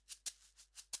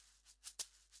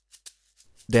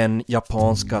Den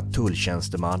japanska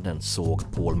tulltjänstemannen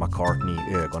såg Paul McCartney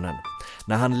i ögonen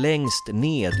när han längst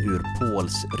ned ur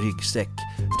Pauls ryggsäck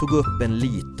tog upp en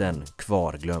liten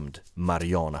kvarglömd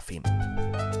Mariana-fimp.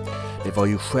 Det var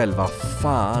ju själva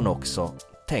fan också,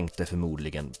 tänkte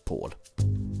förmodligen Paul.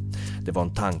 Det var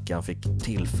en tanke han fick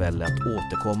tillfälle att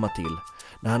återkomma till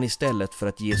när han istället för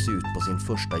att ge sig ut på sin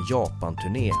första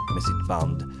Japan-turné med sitt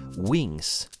band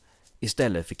Wings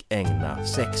istället fick ägna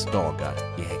 6 dagar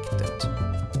i häktet.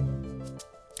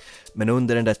 Men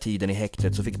under den där tiden i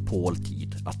häktet så fick Paul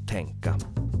tid att tänka.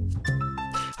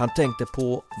 Han tänkte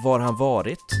på var han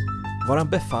varit, var han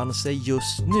befann sig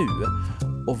just nu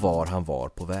och var han var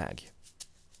på väg.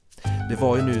 Det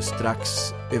var ju nu strax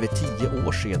över 10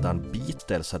 år sedan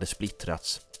Beatles hade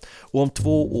splittrats och om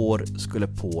 2 år skulle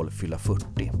Paul fylla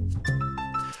 40.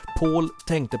 Paul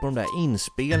tänkte på de där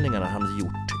inspelningarna han hade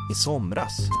gjort i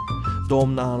somras.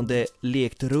 De när han hade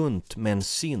lekt runt med en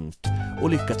synt och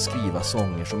lyckats skriva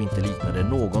sånger som inte liknade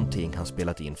någonting han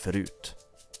spelat in förut.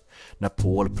 När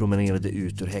Paul promenerade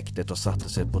ut ur häktet och satte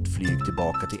sig på ett flyg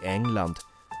tillbaka till England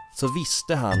så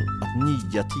visste han att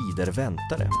nya tider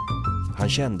väntade. Han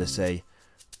kände sig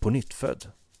på nyttfödd.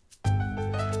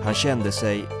 Han kände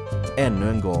sig ännu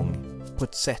en gång på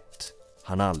ett sätt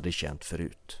han aldrig känt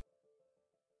förut.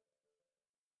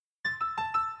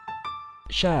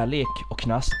 Kärlek och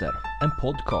knaster, en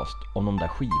podcast om de där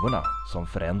skivorna som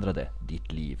förändrade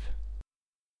ditt liv.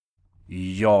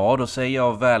 Ja, då säger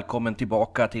jag välkommen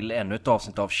tillbaka till ännu ett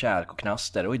avsnitt av Kärlek och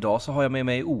knaster. Och idag så har jag med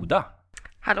mig Oda.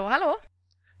 Hallå, hallå.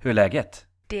 Hur är läget?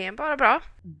 Det är bara bra.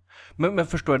 Men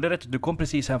förstår jag det rätt? Du kom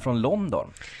precis hem från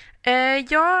London.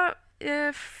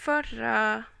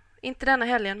 Förra, inte denna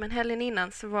helgen, men helgen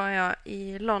innan så var jag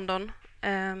i London.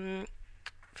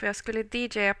 För jag skulle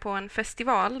DJa på en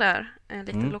festival där. En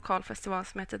liten lokal festival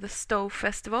som heter The Stowe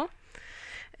Festival.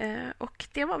 Och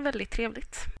det var väldigt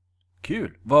trevligt.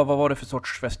 Kul. Vad var det för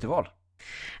sorts festival?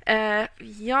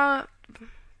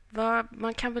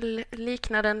 Man kan väl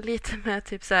likna den lite med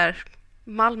typ så här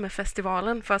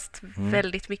Malmöfestivalen fast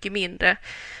väldigt mycket mindre.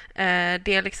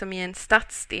 Det är liksom i en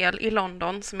stadsdel i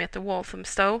London som heter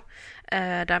Walthamstow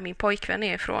där min pojkvän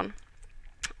är ifrån.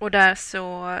 Och där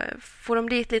så får de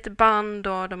dit lite band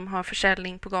och de har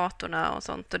försäljning på gatorna och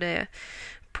sånt och det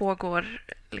pågår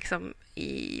liksom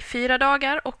i 4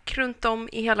 dagar och runt om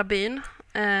i hela byn.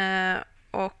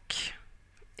 Och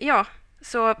ja,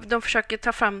 så de försöker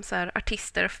ta fram så här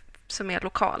artister som är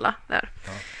lokala där.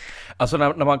 Ja. Alltså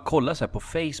när man kollar så här på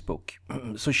Facebook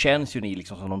så känns ju ni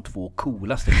liksom som de 2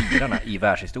 coolaste lirarna i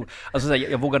världshistorien. Alltså så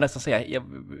här, jag vågar nästan säga,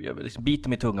 jag liksom biter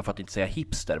mig i tungan för att inte säga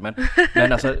hipster,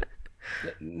 men alltså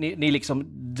ni liksom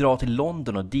drar till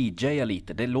London och DJar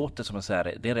lite. Det låter som det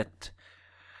är en rätt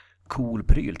cool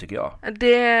pryl tycker jag.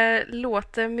 Det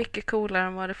låter mycket coolare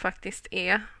än vad det faktiskt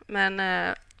är. Men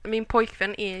min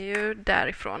pojkvän är ju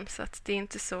därifrån så att det är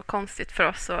inte så konstigt för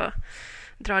oss att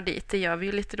dra dit. Det gör vi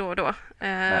ju lite då och då.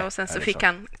 Och sen så fick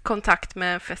han kontakt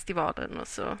med festivalen och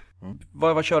så.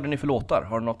 Vad körde ni för låtar?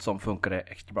 Har du något som funkade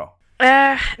extra bra?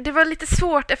 Det var lite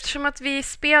svårt eftersom att vi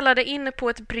spelade inne på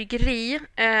ett bryggeri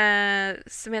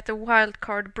som heter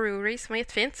Wildcard Brewery som var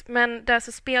jättefint. Men där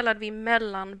så spelade vi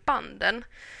mellan banden.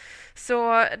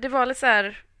 Så det var lite så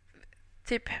här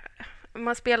typ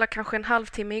man spelar kanske en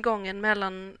halvtimme i gången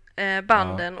mellan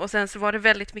banden och sen så var det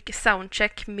väldigt mycket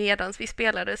soundcheck medans vi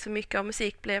spelade så mycket av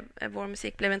vår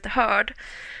musik blev inte hörd.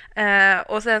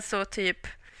 Och sen så typ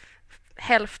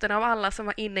hälften av alla som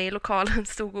var inne i lokalen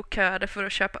stod och köade för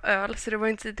att köpa öl så det var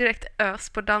inte direkt ös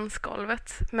på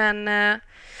dansgolvet men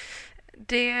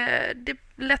det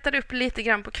lättade upp lite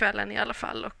grann på kvällen i alla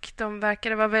fall och de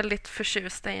verkade vara väldigt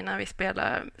förtjusta i när vi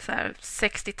spelade så här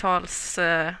 60-tals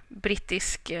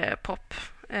brittisk pop.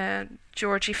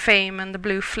 Georgie Fame and the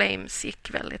Blue Flames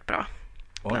gick väldigt bra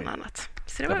bland annat.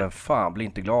 Så det var... Men fan blir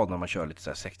inte glad när man kör lite så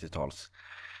här 60-tals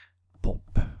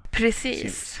pop.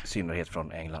 Precis. Synnerhet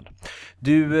från England.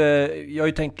 Du, jag har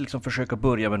ju tänkt liksom försöka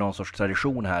börja med någon sorts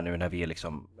tradition här nu när vi är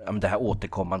liksom det här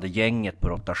återkommande gänget på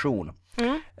rotation.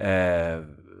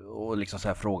 Och liksom så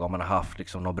här fråga om man har haft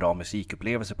liksom någon bra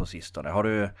musikupplevelse på sistone. Har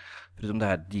du, förutom det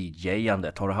här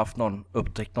DJ-andet, har du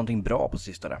upptäckt någonting bra på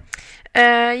sistone?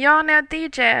 Ja, när jag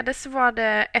DJade så var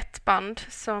det ett band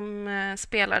som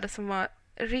spelade som var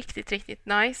riktigt, riktigt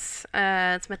nice.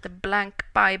 Som heter Blank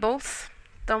Bibles.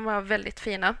 De var väldigt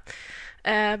fina.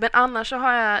 Men annars så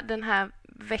har jag den här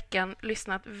veckan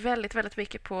lyssnat väldigt, väldigt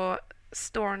mycket på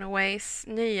Stornoways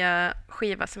nya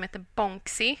skiva som heter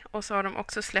Bonksy och så har de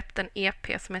också släppt en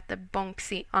EP som heter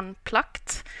Bonksy Unplugged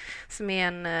som är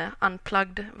en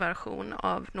unplugged version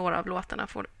av några av låtarna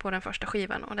på den första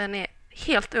skivan och den är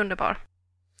helt underbar.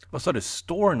 Vad sa du?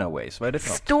 Stornoways? Vad är det för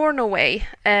något? Stornoway.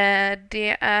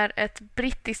 Det är ett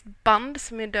brittiskt band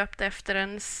som är döpt efter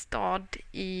en stad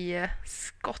i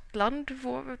Skottland,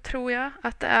 tror jag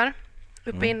att det är.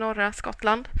 Uppe i norra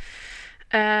Skottland.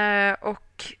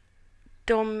 Och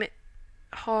de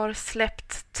har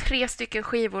släppt 3 stycken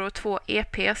skivor och 2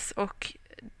 EPs, och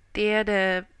det är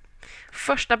det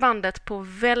första bandet på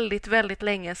väldigt, väldigt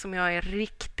länge som jag är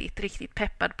riktigt, riktigt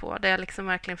peppad på. Där jag liksom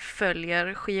verkligen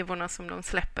följer skivorna som de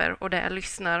släpper och där jag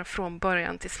lyssnar från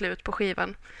början till slut på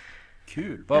skivan.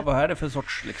 Kul. Vad är det för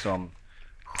sorts liksom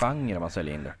genre man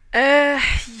säljer in där?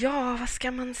 Ja, vad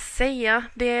ska man säga?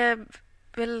 Det är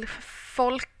väl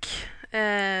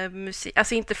musik,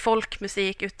 alltså inte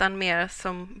folkmusik utan mer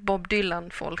som Bob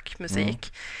Dylan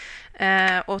folkmusik.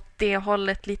 Åt det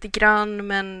hållet lite grann,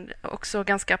 men också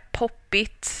ganska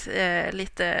poppigt,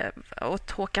 lite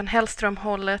åt Håkan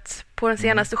Hellström-hållet. På den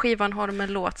senaste skivan har de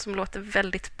en låt som låter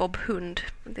väldigt Bob Hund.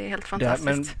 Det är helt fantastiskt.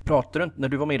 Men pratade du inte, när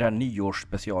du var med i det här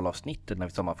nyårsspecialavsnittet när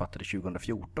vi sammanfattade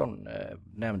 2014,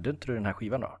 nämnde inte du den här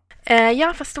skivan då?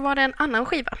 Ja, fast då var det en annan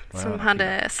skiva som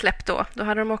hade släppt då. Då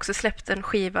hade de också släppt en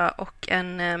skiva och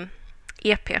en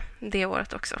EP det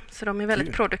året också. Så de är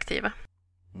väldigt produktiva.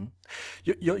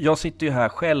 Jag sitter ju här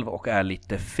själv och är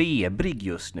lite febrig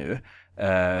just nu.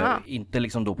 Inte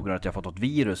liksom då på grund av att jag fått något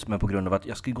virus, men på grund av att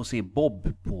jag ska gå och se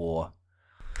Bob på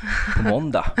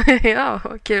måndag. Ja,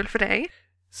 kul för dig.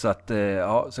 Så att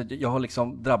jag har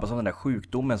liksom drabbats av den där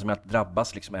sjukdomen som jag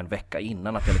drabbas liksom en vecka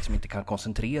innan, att jag liksom inte kan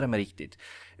koncentrera mig riktigt,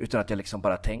 utan att jag liksom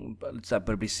bara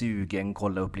börjar bli sugen,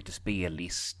 kolla upp lite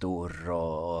spellistor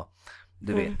och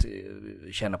du vet,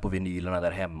 känna på vinylerna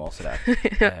där hemma och sådär.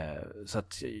 Så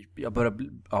att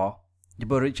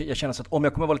jag känner så att om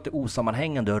jag kommer vara lite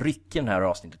osammanhängande och rycka den här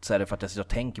avsnittet, så är det för att jag sitter och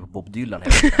tänker på Bob Dylan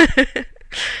hela tiden.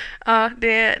 Ja,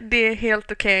 det är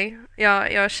helt okej.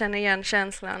 Jag känner igen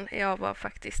känslan. Jag var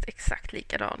faktiskt exakt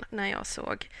likadan när jag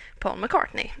såg Paul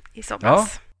McCartney i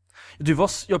somras.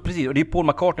 Ja, precis. Och det är Paul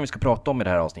McCartney vi ska prata om i det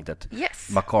här avsnittet. Yes.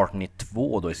 McCartney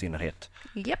 2 då i synnerhet.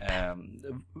 Yep.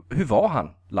 Hur var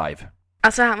han live?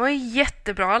 Alltså han var ju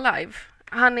jättebra live.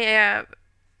 Han är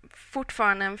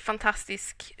fortfarande en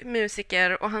fantastisk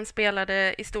musiker och han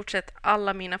spelade i stort sett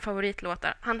alla mina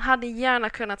favoritlåtar. Han hade gärna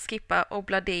kunnat skippa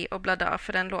Obladi Oblada,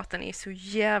 för den låten är så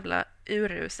jävla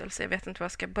urusel så jag vet inte var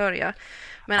jag ska börja.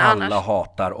 Men alla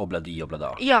hatar Obladi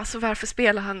Oblada. Ja, så varför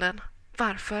spelar han den?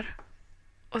 Varför?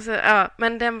 Och så,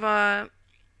 men den var...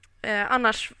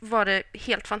 annars var det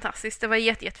helt fantastiskt. Det var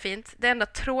jättefint. Det enda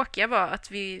tråkiga var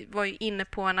att vi var ju inne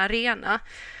på en arena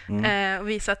och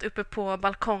vi satt uppe på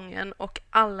balkongen och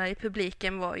alla i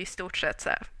publiken var i stort sett så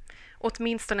här,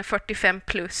 åtminstone 45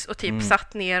 plus och typ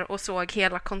satt ner och såg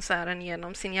hela konserten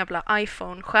genom sin jävla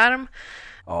iPhone-skärm.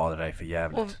 Ja, det där är för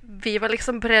jävligt. Och vi var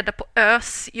liksom beredda på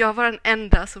ös. Jag var den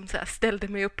enda som så här ställde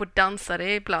mig upp och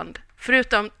dansade ibland.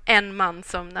 Förutom en man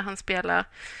som när han spelade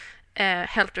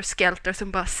Helter Skelter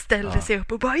som bara ställde sig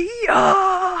upp och bara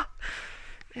ja!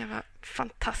 Det var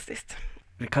fantastiskt.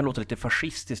 Det kan låta lite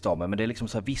fascistiskt av mig, men det är liksom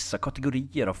så här vissa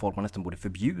kategorier av folk man nästan borde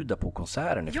förbjuda på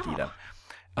konserten efter tiden.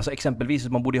 Alltså exempelvis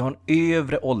man borde ha en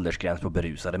övre åldersgräns på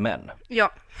berusade män.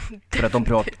 Ja. För att de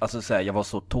pratar, alltså så här, jag var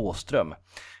så Tåström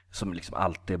som liksom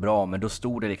alltid är bra, men då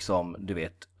stod det liksom, du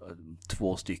vet,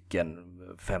 2 stycken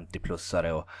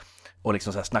 50-plussare och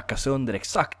liksom så här snacka sönder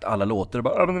exakt alla låtar och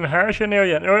bara, ja men den här känner jag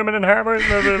igen, ja men den här var...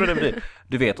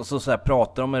 Du vet, och så här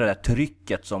pratar de med det där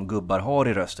trycket som gubbar har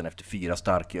i rösten efter 4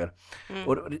 starköl.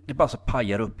 Och det bara så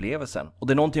pajar upplevelsen. Och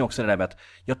det är någonting också det där med att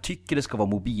jag tycker det ska vara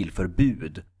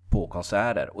mobilförbud på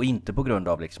konserter, och inte på grund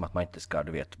av liksom att man inte ska,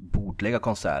 du vet, bordlägga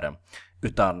konserten,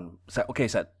 utan så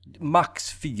här,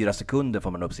 max 4 sekunder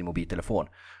får man upp sin mobiltelefon.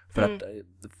 För att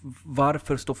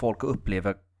varför står folk och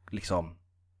upplever liksom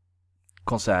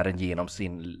konserten genom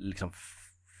sin liksom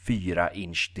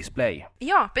 4-inch display?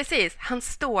 Ja, precis. Han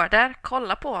står där,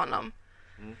 kolla på honom.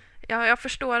 Jag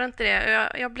förstår inte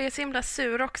det. Jag blev så himla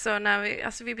sur också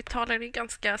när vi betalade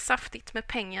ganska saftigt med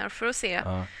pengar för att se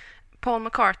Paul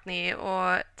McCartney,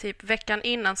 och typ veckan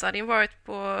innan så hade jag varit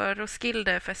på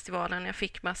Roskilde-festivalen. Jag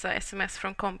fick massa sms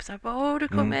från kompisar. Du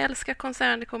kommer älska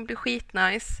konserten, det kommer bli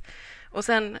skitnice. Och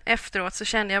sen efteråt så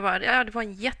kände jag bara, det var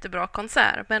en jättebra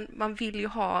konsert, men man vill ju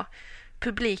ha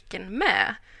publiken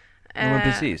med. Ja, men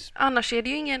precis. Annars är det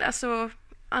ju ingen,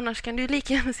 annars kan du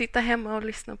lika gärna sitta hemma och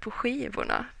lyssna på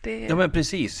skivorna. Ja men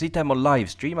precis, sitta hemma och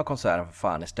livestreama konserten för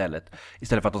fan istället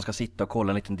för att de ska sitta och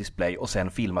kolla en liten display och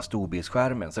sen filma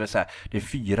storbildsskärmen. Så det är så här, det är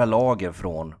 4 lager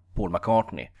från Paul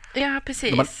McCartney. Ja,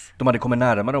 precis. De hade kommit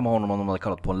närmare om honom om de hade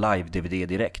kollat på en live-DVD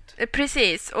direkt.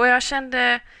 Precis, och jag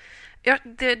kände Ja,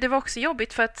 det var också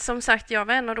jobbigt för att som sagt jag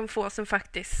var en av de få som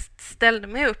faktiskt ställde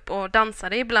mig upp och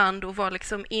dansade ibland och var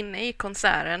liksom inne i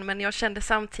konserten, men jag kände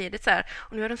samtidigt så här,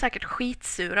 och nu är de säkert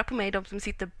skitsura på mig, de som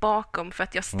sitter bakom, för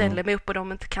att jag ställer mig upp och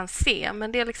de inte kan se,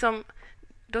 men det är liksom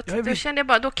då kände jag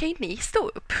bara, då kan ju ni stå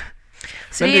upp.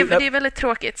 Så det är väldigt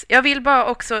tråkigt. Jag vill bara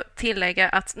också tillägga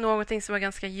att någonting som var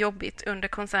ganska jobbigt under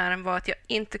konserten var att jag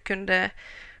inte kunde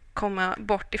komma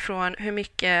bort ifrån hur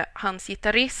mycket hans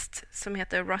gitarrist, som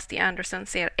heter Rusty Anderson,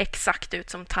 ser exakt ut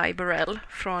som Ty Burrell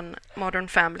från Modern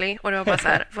Family. Och det var bara så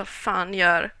här, vad fan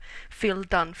gör Phil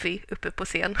Dunphy uppe på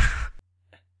scen?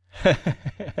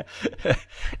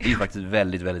 Det är faktiskt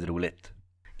väldigt, väldigt roligt.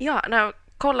 Ja,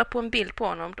 kolla på en bild på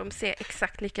honom. De ser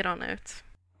exakt likadana ut.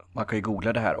 Man kan ju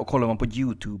googla det här. Och kollar man på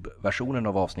YouTube-versionen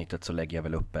av avsnittet så lägger jag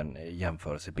väl upp en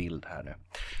jämförelsebild här nu.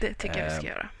 Det tycker jag vi ska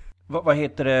göra. Vad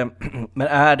heter det? Men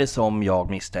är det som jag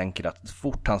misstänker att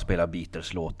fort han spelar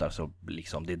Beatles-låtar så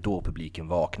liksom det är då publiken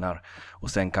vaknar.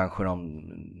 Och sen kanske de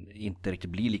inte riktigt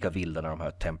blir lika vilda när de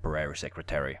hör Temporary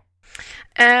Secretary.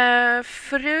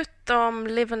 Förutom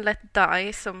Live and Let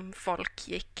Die som folk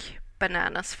gick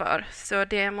bananas för. Så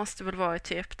det måste väl vara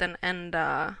typ den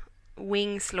enda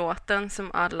Wings-låten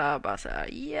som alla bara såhär,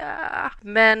 yeah.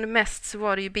 Men mest så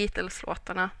var det ju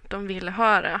Beatles-låtarna de ville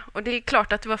höra. Och det är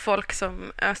klart att det var folk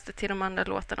som öste till de andra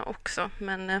låtarna också.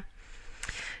 Men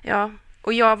ja,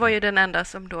 och jag var ju den enda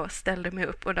som då ställde mig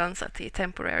upp och dansade till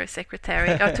Temporary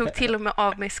Secretary. Jag tog till och med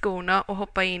av mig skorna och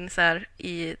hoppade in så här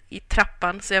i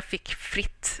trappan så jag fick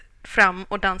fritt fram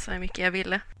och dansa hur mycket jag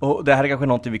ville. Och det här är kanske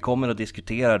någonting vi kommer att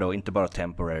diskutera då, inte bara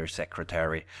Temporary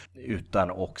Secretary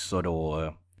utan också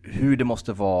då hur det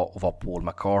måste vara att vara Paul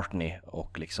McCartney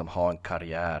och liksom ha en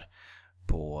karriär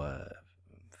på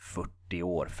 40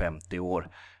 år, 50 år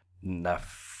när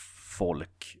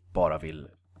folk bara vill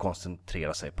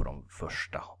koncentrera sig på de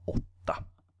första 8.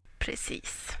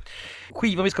 Precis.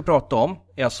 Skivan vi ska prata om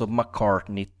är alltså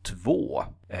McCartney 2.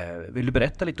 Vill du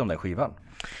berätta lite om den skivan?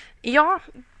 Ja,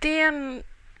 det är en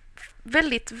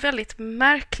väldigt, väldigt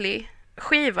märklig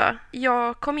skiva.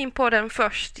 Jag kom in på den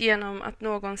först genom att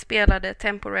någon spelade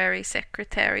Temporary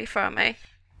Secretary för mig.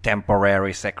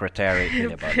 Temporary Secretary.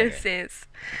 Precis.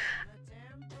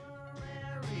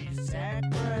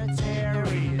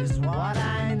 Secretary is what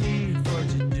I need for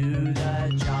to do the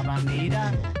job I need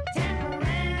a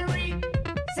temporary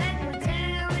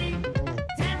secretary,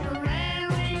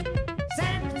 temporary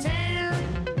secretary,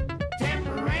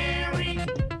 temporary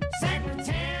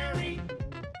secretary.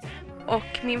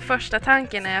 Och min första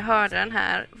tanke när jag hörde den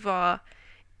här var,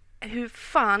 hur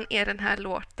fan är den här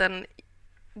låten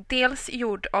dels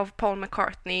gjord av Paul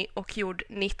McCartney och gjord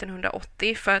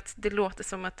 1980, för att det låter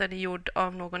som att den är gjord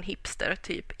av någon hipster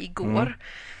typ igår.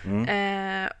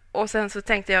 Och sen så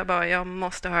tänkte jag bara, jag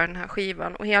måste höra den här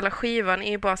skivan, och hela skivan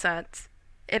är bara så här ett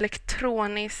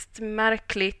elektroniskt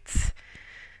märkligt,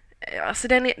 alltså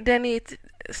den är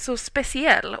så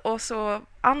speciell och så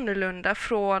annorlunda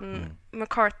från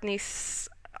McCartneys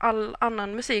all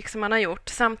annan musik som han har gjort,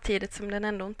 samtidigt som den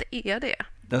ändå inte är det.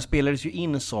 Den spelades ju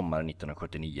in sommaren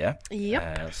 1979,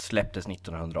 släpptes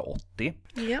 1980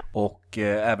 och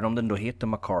även om den då heter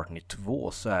McCartney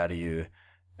 2 så är det ju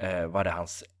var det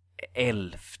hans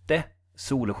 11:e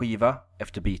soloskiva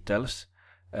efter Beatles,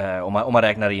 om man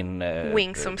räknar in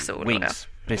Wings som solo. Wings,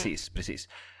 precis.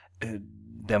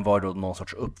 Den var då någon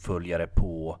sorts uppföljare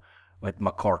på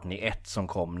McCartney 1 som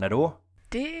kom när då?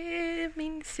 Det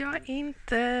minns jag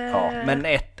inte. Ja, men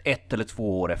ett eller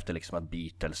 2 år efter liksom att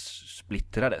Beatles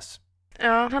splittrades.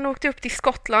 Ja, han åkte upp till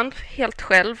Skottland helt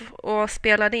själv och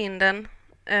spelade in den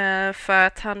för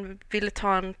att han ville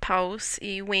ta en paus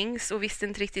i Wings och visste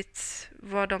inte riktigt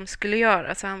vad de skulle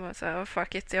göra. Så han var så här,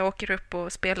 fuck it, jag åker upp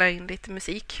och spelar in lite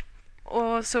musik.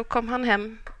 Och så kom han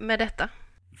hem med detta.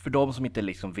 För de som inte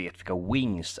liksom vet vilka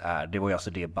Wings är, det var ju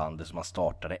alltså det bandet som han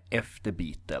startade efter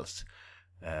Beatles.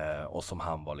 Och som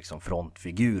han var liksom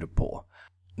frontfigur på.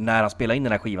 När han spelade in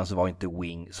den här skivan så var inte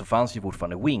så fanns ju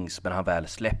fortfarande Wings, men han väl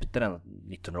släppte den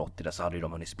 1980 där så hade ju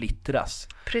de hunnit splittras.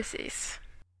 Precis.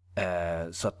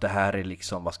 Så att det här är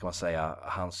liksom, vad ska man säga,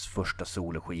 hans första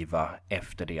soloskiva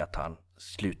efter det att han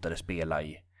slutade spela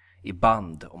i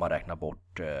band, om man räknar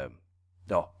bort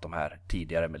de här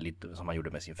tidigare som han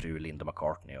gjorde med sin fru Linda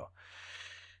McCartney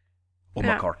och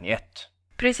McCartney 1.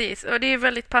 Precis, och det är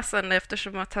väldigt passande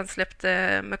eftersom att han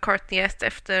släppte McCartney 1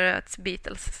 efter att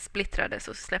Beatles splittrades,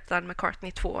 och så släppte han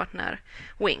McCartney 2 när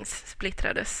Wings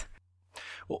splittrades.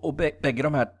 Och bägge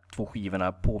de här 2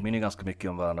 skivorna påminner ganska mycket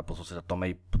om varandra på så sätt att de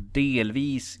är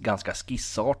delvis ganska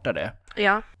skissartade.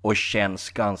 Ja. Och känns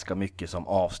ganska mycket som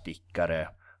avstickare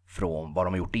från vad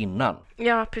de har gjort innan.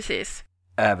 Ja, precis.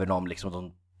 Även om liksom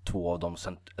de två av dem,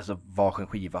 alltså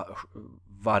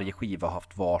varje skiva har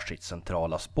haft varsitt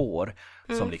centrala spår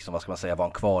som liksom, vad ska man säga, var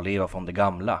en kvarleva från det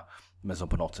gamla, men som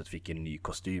på något sätt fick en ny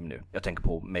kostym nu. Jag tänker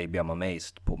på Maybe I'm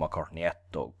Amazed på McCartney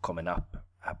 1 och Coming Up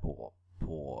här på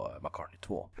McCartney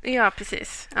 2. Ja,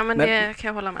 precis. Ja, men det kan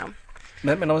jag hålla med om.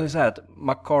 Men om jag säger att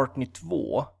McCartney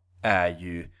 2 är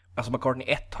ju, alltså McCartney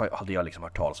 1 hade jag liksom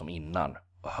hört talas om innan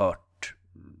och hört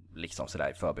liksom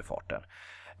sådär i förbifarten.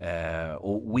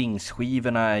 Och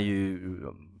Wings-skivorna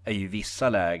är ju vissa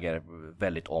läger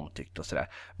väldigt omtyckt och sådär.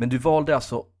 Men du valde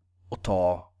alltså att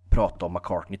prata om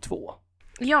McCartney 2.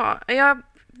 Ja, jag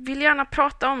vill gärna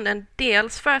prata om den.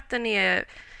 Dels för att den är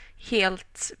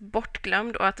helt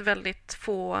bortglömd och att väldigt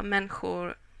få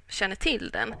människor känner till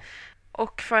den.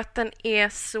 Och för att den är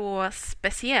så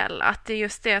speciell. Att det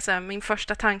just är så här, min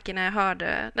första tanke när jag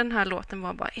hörde den här låten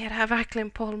var bara, är det här verkligen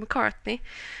Paul McCartney?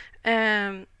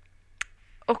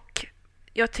 Och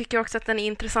jag tycker också att den är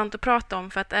intressant att prata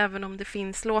om, för att även om det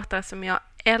finns låtar som jag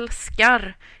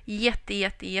älskar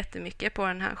jättemycket på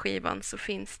den här skivan, så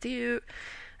finns det ju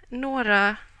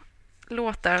några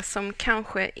låtar som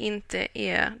kanske inte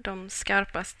är de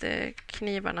skarpaste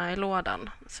knivarna i lådan,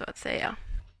 så att säga.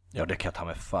 Ja, det kan jag ta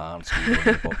med fan skriva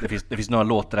under på. Det finns några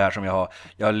låtar här som jag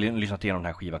har lyssnat igenom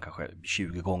den här skivan kanske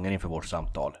 20 gånger inför vårt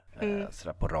samtal.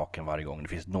 Sådär på raken varje gång. Det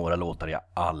finns några låtar jag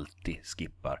alltid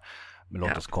skippar. Men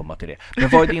låt oss komma till det. Men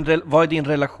vad är din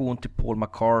relation till Paul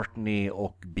McCartney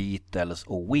och Beatles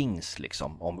och Wings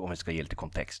liksom, om vi ska ge lite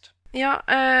kontext? Ja,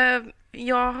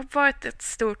 jag har varit ett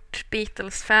stort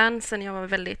Beatles-fan sedan jag var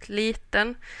väldigt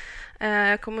liten.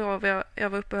 Jag kommer ihåg jag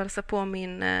var uppe och hälsade på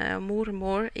min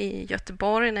mormor i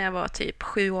Göteborg när jag var typ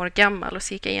 7 år gammal, och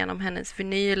så gick jag igenom hennes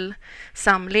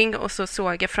vinylsamling och så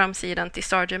såg jag framsidan till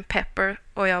Sgt. Pepper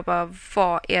och jag bara,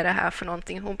 vad är det här för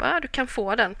någonting? Hon bara, du kan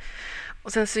få den.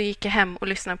 Och sen så gick jag hem och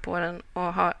lyssnade på den och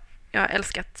jag har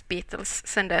älskat Beatles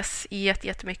sedan dess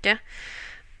jättemycket.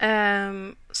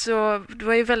 Så det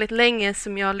var ju väldigt länge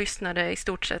som jag lyssnade i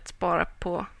stort sett bara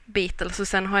på Beatles, och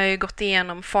sen har jag ju gått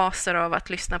igenom faser av att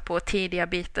lyssna på tidiga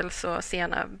Beatles och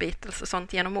sena Beatles och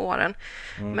sånt genom åren.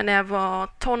 Men när jag var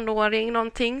tonåring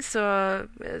någonting, så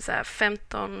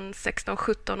 15, 16,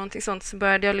 17 någonting sånt, så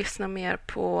började jag lyssna mer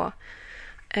på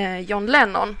John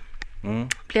Lennon.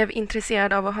 Blev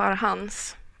intresserad av att höra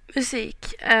hans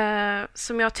musik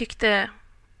som jag tyckte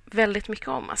väldigt mycket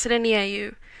om. Alltså den är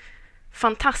ju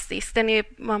fantastisk.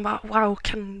 Man bara, wow,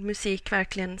 kan musik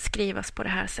verkligen skrivas på det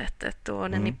här sättet? Och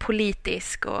den är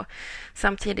politisk och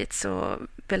samtidigt så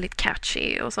väldigt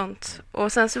catchy och sånt.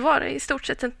 Och sen så var det i stort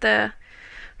sett inte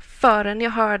förrän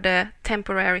jag hörde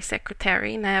Temporary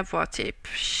Secretary när jag var typ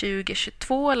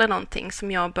 20-22 eller någonting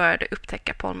som jag började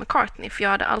upptäcka Paul McCartney. För jag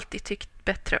hade alltid tyckt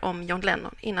bättre om John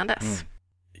Lennon innan dess.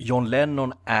 John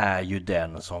Lennon är ju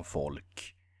den som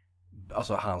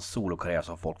alltså hans solokarriär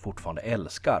som folk fortfarande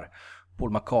älskar.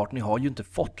 Paul McCartney har ju inte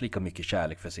fått lika mycket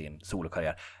kärlek för sin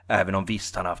solokarriär. Även om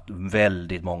visst han har haft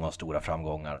väldigt många stora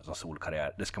framgångar som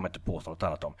solokarriär. Det ska man inte påstå något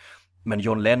annat om. Men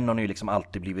John Lennon har ju liksom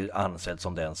alltid blivit ansedd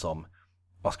som den som,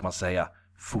 vad ska man säga,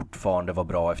 fortfarande var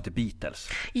bra efter Beatles.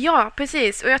 Ja,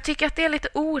 precis. Och jag tycker att det är lite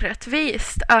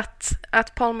orättvist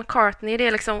att Paul McCartney, det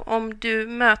är liksom, om du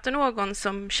möter någon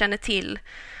som känner till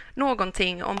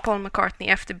någonting om Paul McCartney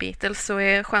efter Beatles, så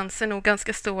är chansen nog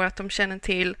ganska stor att de känner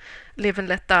till Live and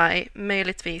Let Die,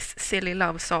 möjligtvis Silly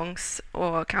Love Songs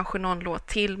och kanske någon låt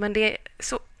till. Men det är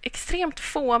så extremt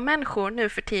få människor nu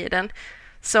för tiden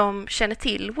som känner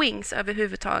till Wings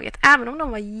överhuvudtaget, även om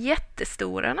de var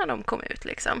jättestora när de kom ut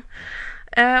liksom.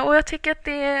 Och jag tycker att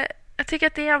det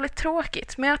är jävligt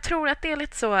tråkigt, men jag tror att det är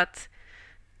lite så att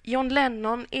John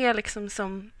Lennon är liksom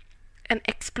som en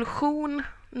explosion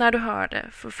när du hör det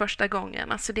för första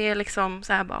gången. Alltså det är liksom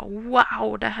så här bara,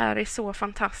 wow, det här är så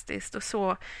fantastiskt och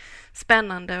så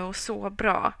spännande och så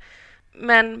bra.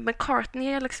 Men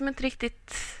McCartney är liksom inte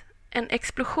riktigt en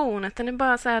explosion, utan det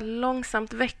bara så här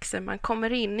långsamt växer, man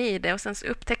kommer in i det och sen så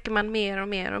upptäcker man mer och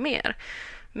mer och mer.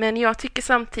 Men jag tycker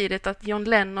samtidigt att John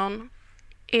Lennon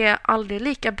är aldrig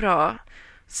lika bra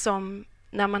som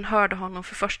när man hörde honom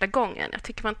för första gången. Jag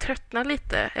tycker man tröttnar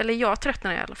lite, eller jag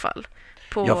tröttnar i alla fall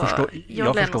på jag förstår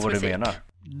vad musik. du menar.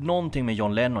 Någonting med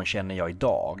John Lennon känner jag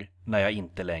idag, när jag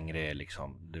inte längre är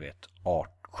liksom, du vet,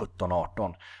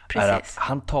 17-18, är att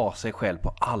han tar sig själv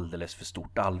på alldeles för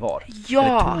stort allvar. Ja.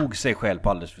 Eller tog sig själv på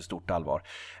alldeles för stort allvar.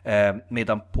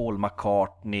 Medan Paul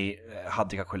McCartney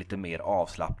hade kanske lite mer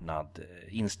avslappnad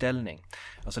inställning.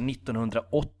 Alltså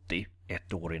 1980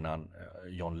 ett år innan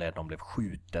John Lennon blev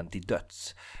skjuten till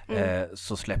döds,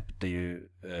 så släppte ju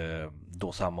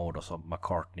då samma år då som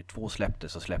McCartney 2 släppte,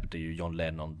 så släppte ju John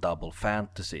Lennon Double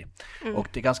Fantasy. Och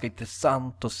det är ganska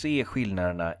intressant att se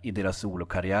skillnaderna i deras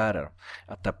solokarriärer.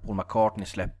 Att där Paul McCartney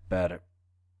släpper,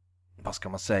 vad ska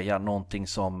man säga, någonting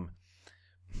som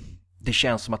det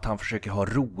känns som att han försöker ha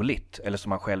roligt, eller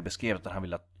som han själv beskrev att han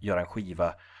ville göra en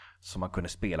skiva som man kunde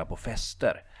spela på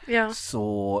fester. Ja.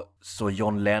 Så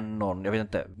John Lennon, jag vet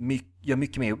inte, gör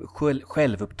mycket mer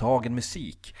självupptagen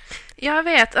musik. Jag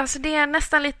vet, alltså det är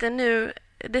nästan lite nu,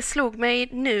 det slog mig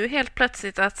nu helt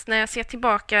plötsligt att när jag ser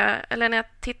tillbaka, eller när jag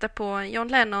tittar på John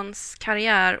Lennons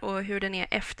karriär och hur den är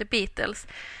efter Beatles,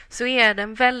 så är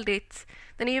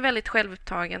den är ju väldigt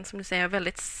självupptagen, som du säger,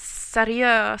 väldigt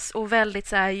seriös och väldigt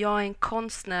så här, jag är en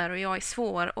konstnär och jag är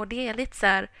svår, och det är lite så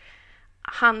här,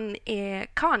 han är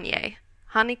Kanye.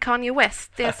 Han är Kanye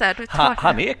West. Det är så här,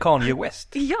 han är Kanye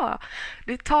West. Ja,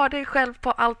 du tar dig själv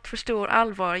på allt för stor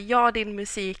allvar. Ja, din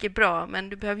musik är bra, men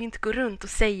du behöver inte gå runt och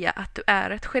säga att du är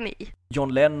ett geni.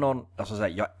 John Lennon, alltså så här,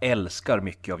 jag älskar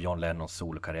mycket av John Lennons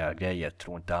solokarriärgrejer,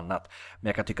 tror inte annat. Men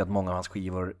jag kan tycka att många av hans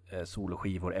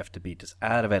soloskivor efter Beatles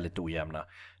är väldigt ojämna.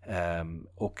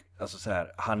 Och alltså så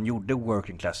här, han gjorde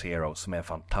Working Class Hero som är en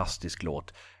fantastisk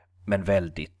låt, men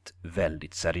väldigt,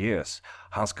 väldigt seriös.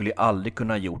 Han skulle ju aldrig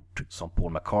kunna gjort som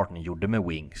Paul McCartney gjorde med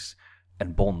Wings,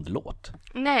 en Bond-låt.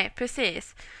 Nej,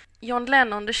 precis. John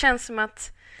Lennon, det känns som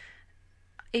att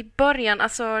i början,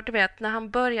 alltså du vet, när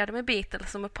han började med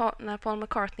Beatles och när Paul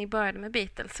McCartney började med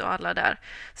Beatles och alla där,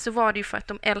 så var det ju för att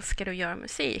de älskade att göra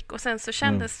musik. Och sen så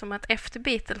kändes det som att efter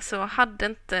Beatles så hade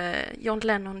inte John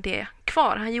Lennon det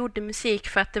kvar. Han gjorde musik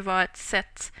för att det var ett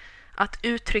sätt att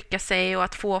uttrycka sig och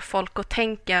att få folk att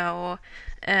tänka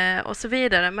och så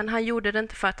vidare. Men han gjorde det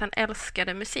inte för att han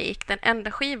älskade musik. Den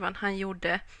enda skivan han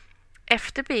gjorde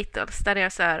efter Beatles, där det är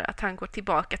så här att han går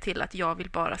tillbaka till att jag vill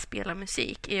bara spela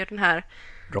musik, är ju den här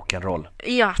rock'n'roll.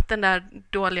 Ja, den där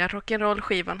dåliga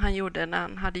rock'n'roll-skivan han gjorde när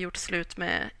han hade gjort slut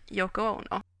med Yoko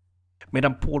Ono.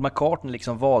 Medan Paul McCartney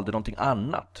liksom valde någonting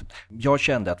annat. Jag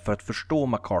kände att för att förstå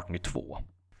McCartney 2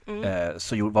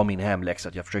 så var min hemläxa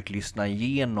att jag försökte lyssna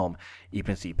igenom i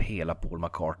princip hela Paul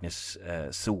McCartneys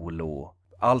solo,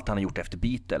 allt han har gjort efter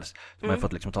Beatles. Så man har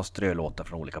fått liksom ta strölåtar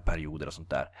från olika perioder och sånt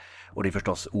där. Och det är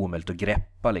förstås omöjligt att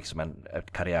greppa liksom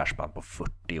ett karriärspann på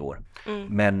 40 år.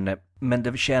 Men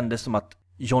det kändes som att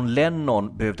John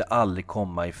Lennon behövde aldrig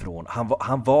komma ifrån.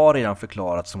 Han var redan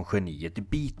förklarat som geniet i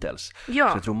Beatles. Ja.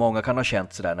 Så jag tror många kan ha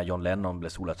känt sådär när John Lennon blev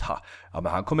solat. Men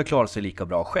han kommer klara sig lika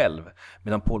bra själv.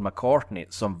 Medan Paul McCartney,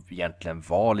 som egentligen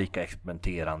var lika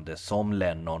experimenterande som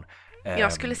Lennon.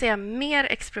 Jag skulle säga mer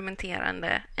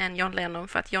experimenterande än John Lennon,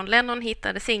 för att John Lennon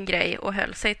hittade sin grej och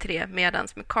höll sig till det, medan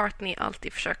McCartney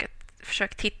alltid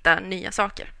försökt hitta nya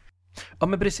saker. Ja,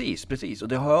 men precis. Och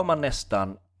det hör man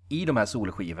nästan i de här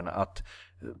soloskivorna, att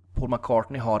Paul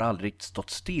McCartney har aldrig stått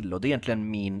still. Och det är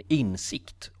egentligen min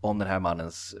insikt om den här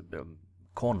mannens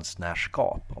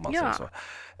konstnärskap, om man säger så.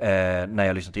 När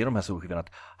jag lyssnat till de här soloskivorna,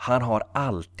 att han har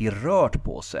alltid rört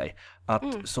på sig. Att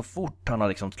så fort han har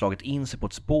liksom slagit in sig på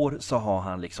ett spår så har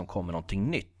han liksom kommit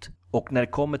någonting nytt. Och när det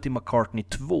kommer till McCartney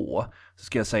 2 så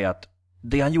ska jag säga att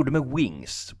det han gjorde med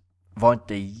Wings var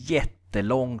inte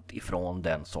jättelångt ifrån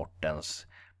den sortens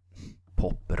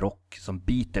poprock som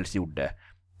Beatles gjorde.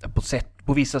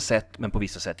 På vissa sätt, men på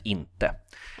vissa sätt inte.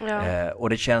 Ja. Och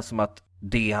det känns som att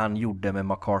det han gjorde med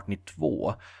McCartney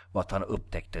 2 var att han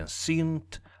upptäckte en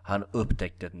synt, han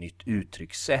upptäckte ett nytt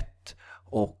uttryckssätt,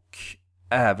 och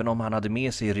även om han hade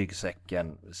med sig i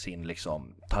ryggsäcken sin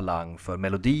liksom talang för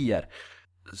melodier,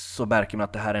 så märker man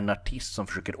att det här är en artist som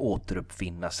försöker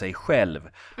återuppfinna sig själv,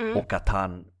 och att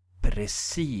han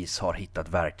precis har hittat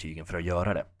verktygen för att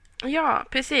göra det. Ja,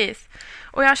 precis.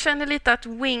 Och jag känner lite att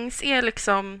Wings är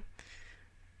liksom,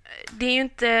 det är ju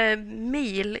inte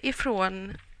mil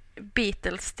ifrån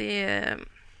Beatles,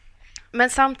 men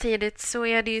samtidigt så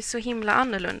är det ju så himla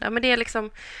annorlunda. Men det är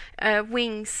liksom,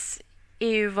 Wings är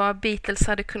ju vad Beatles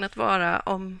hade kunnat vara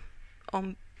om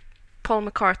Paul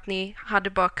McCartney hade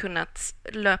bara kunnat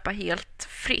löpa helt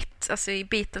fritt. Alltså i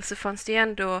Beatles så fanns det ju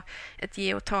ändå ett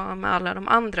ge och ta med alla de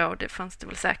andra, och det fanns det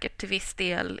väl säkert till viss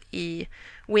del i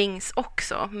Wings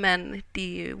också, men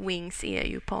Wings är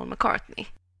ju Paul McCartney.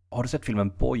 Har du sett filmen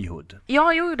Boyhood?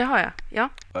 Ja, jo, det har jag. Ja.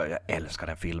 Jag älskar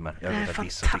den filmen. Den är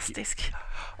fantastisk.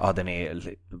 Ja, den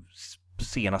är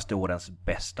senaste årens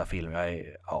bästa film.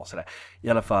 Sådär. I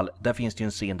alla fall, där finns det ju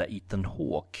en scen där Ethan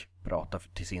Hawke pratar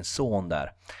till sin son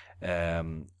där.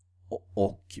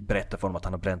 Och berättar för honom att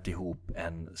han har bränt ihop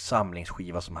en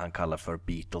samlingsskiva som han kallar för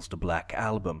Beatles The Black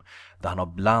Album, där han har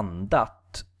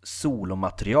blandat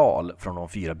solomaterial från de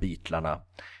 4 Beatlarna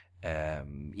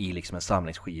i liksom en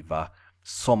samlingsskiva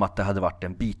som att det hade varit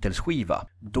en Beatles-skiva.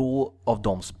 Då av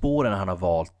de spåren han har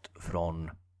valt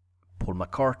från Paul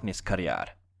McCartneys karriär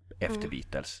efter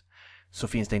Beatles så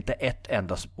finns det inte ett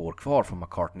enda spår kvar från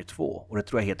McCartney 2. Och det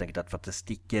tror jag helt enkelt att för att det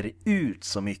sticker ut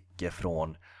så mycket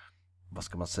från, vad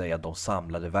ska man säga, de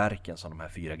samlade verken som de här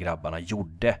 4 grabbarna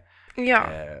gjorde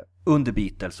under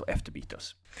Beatles och efter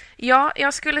Beatles. Ja,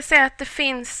 jag skulle säga att det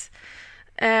finns...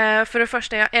 för det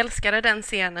första, jag älskade den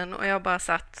scenen och jag bara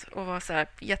satt och var så här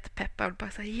jättepeppad och bara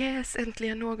så här, yes,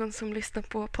 äntligen någon som lyssnar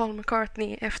på Paul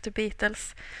McCartney efter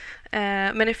Beatles.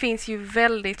 Men det finns ju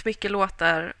väldigt mycket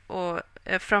låtar och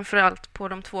framförallt på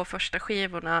de 2 första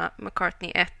skivorna,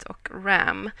 McCartney 1 och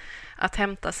Ram, att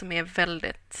hämta som är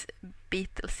väldigt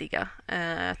Beatlesiga.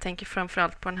 Jag tänker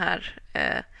framförallt på den här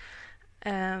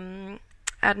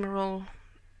Admiral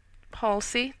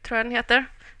Halsey, tror jag den heter.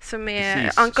 Som är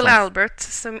Precis, Uncle som... Albert,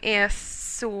 som är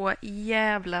så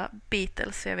jävla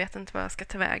Beatles så jag vet inte vad jag ska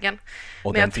ta vägen.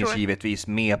 Och men den finns givetvis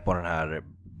med på den här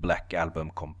Black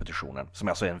Album-kompetitionen, som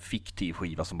alltså är en fiktiv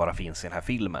skiva som bara finns i den här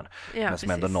filmen, men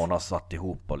som ändå någon har satt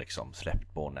ihop och liksom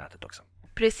släppt på nätet också.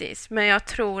 Precis, men jag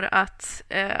tror att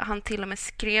han till och med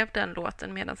skrev den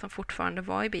låten medan han fortfarande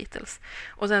var i Beatles.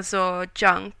 Och sen så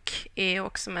Junk är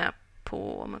också med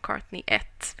på McCartney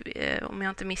 1, om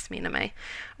jag inte missminner mig.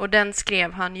 Och den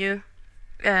skrev han ju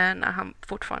när han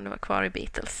fortfarande var kvar i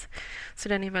Beatles. Så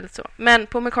den är väldigt så. Men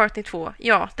på McCartney 2,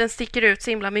 ja, den sticker ut så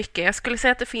himla mycket. Jag skulle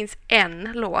säga att det finns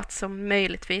en låt som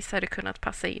möjligtvis hade kunnat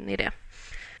passa in i det.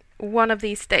 One of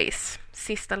These Days,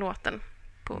 sista låten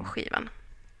på skivan.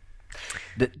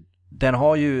 Den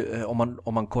har ju,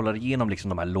 om man kollar igenom liksom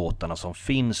de här låtarna som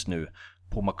finns nu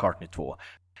på McCartney 2,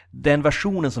 den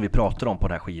versionen som vi pratar om på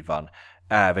den här skivan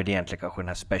är väl egentligen kanske den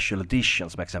här Special Edition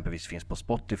som exempelvis finns på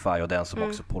Spotify, och den som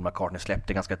också Paul McCartney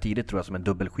släppte ganska tidigt, tror jag, som en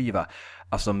dubbelskiva,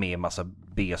 alltså med massa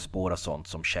B-spår och sånt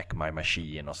som Check My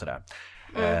Machine och sådär.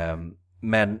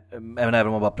 Men även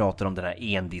om man bara pratar om den här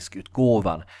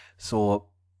endiskutgåvan, så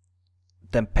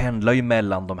den pendlar ju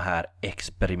mellan de här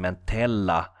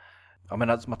experimentella, jag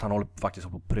menar som att han håller faktiskt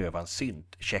på att pröva en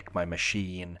synt, Check My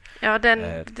Machine. Ja,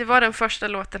 det var den första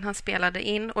låten han spelade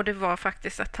in, och det var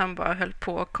faktiskt att han bara höll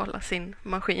på att kolla sin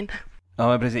maskin. Ja,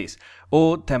 men precis.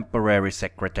 Och Temporary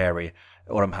Secretary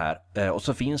och de här. Och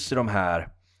så finns det de här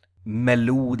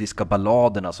melodiska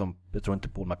balladerna som jag tror inte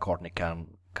Paul McCartney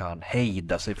kan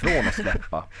hejda sig från att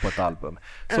släppa på ett album.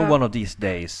 Så One of These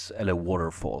Days eller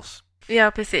Waterfalls.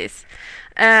 Ja, precis.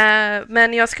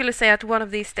 Men jag skulle säga att One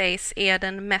of These Days är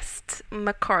den mest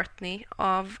McCartney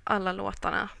av alla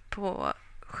låtarna på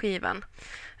skivan.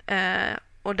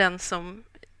 Och den som,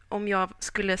 om jag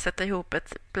skulle sätta ihop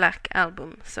ett Black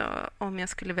Album, så om jag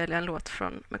skulle välja en låt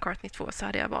från McCartney 2 så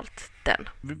hade jag valt den.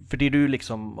 För det du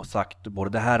liksom har sagt både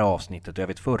det här avsnittet och jag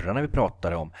vet förra när vi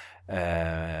pratade om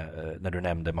när du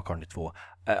nämnde McCartney 2,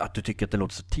 att du tycker att det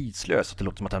låter så tidslöst, att det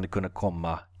låter som att han hade kunnat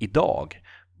komma idag.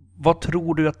 Vad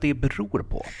tror du att det beror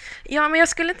på? Ja, men jag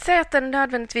skulle inte säga att den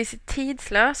nödvändigtvis är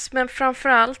tidslös, men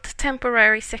framförallt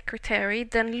Temporary Secretary,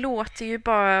 den låter ju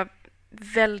bara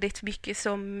väldigt mycket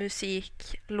som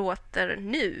musik låter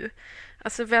nu.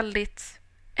 Alltså väldigt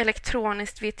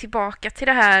elektroniskt. Vi är tillbaka till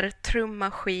det här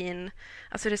trummaskin.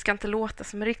 Alltså det ska inte låta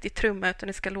som en riktig trumma, utan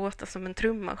det ska låta som en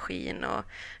trummaskin, och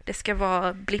det ska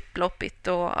vara blipploppigt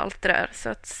och allt det där. Så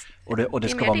att och det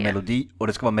ska vara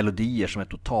det ska vara melodier som är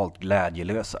totalt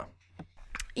glädjelösa.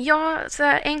 Ja, så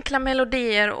här enkla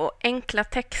melodier och enkla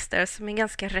texter som är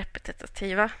ganska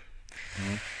repetitiva.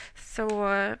 Så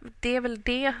det är väl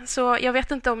det. Så jag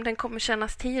vet inte om den kommer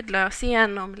kännas tidlös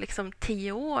igen om liksom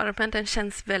 10 år, men den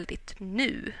känns väldigt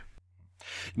nu.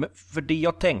 Men för det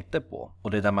jag tänkte på,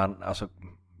 och det är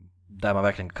där man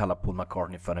verkligen kallar Paul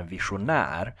McCartney för en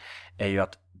visionär, är ju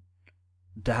att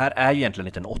det här är ju egentligen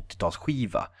inte en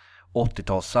 80-talsskiva.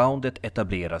 80-talssoundet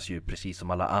etableras ju precis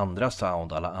som alla andra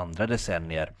sound, alla andra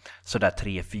decennier, sådär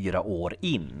 3-4 år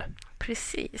in.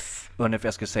 Precis. Ungefär,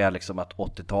 jag skulle säga liksom att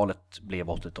 80-talet blev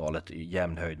 80-talet i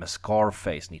jämnhöjd med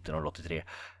Scarface 1983.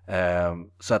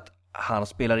 Så att han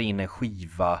spelar in en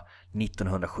skiva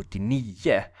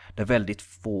 1979 där väldigt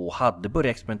få hade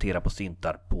börjat experimentera på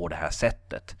syntar på det här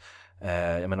sättet.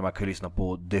 Jag menar, man kan ju lyssna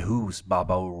på The Who's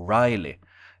Baba O'Reilly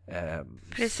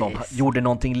som gjorde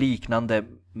någonting liknande,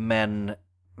 men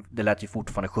det lät ju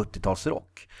fortfarande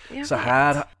 70-talsrock. Så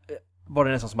här var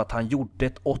det nästan som att han gjorde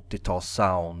ett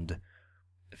 80-talssound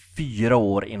 4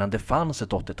 år innan det fanns ett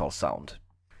 80-talssound.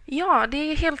 Ja, det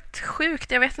är helt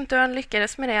sjukt. Jag vet inte hur han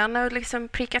lyckades med det. Han har liksom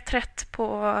prickat rätt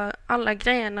på alla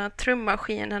grejerna,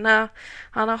 trummaskinerna.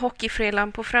 Han har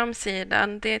hockeyfrillan på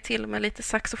framsidan. Det är till och med lite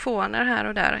saxofoner här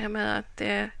och där. Jag menar att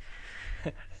det...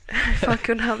 Fan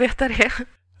kunde han veta det?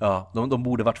 Ja, de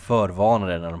borde varit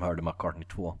förvarnade när de hörde McCartney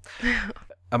 2.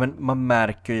 Ja, men man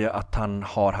märker ju att han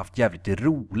har haft jävligt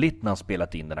roligt när han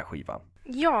spelat in den här skivan.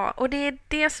 Ja, och det är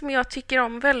det som jag tycker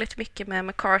om väldigt mycket med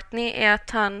McCartney är att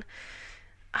han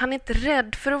är inte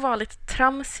rädd för att vara lite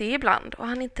tramsig ibland och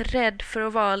han är inte rädd för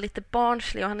att vara lite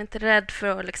barnslig och han är inte rädd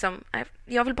för att liksom,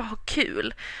 jag vill bara ha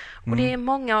kul. Och det är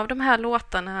många av de här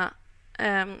låtarna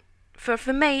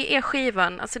för mig är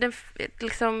skivan, alltså den,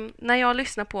 liksom, när jag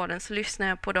lyssnar på den så lyssnar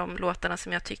jag på de låtarna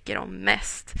som jag tycker om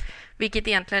mest. Vilket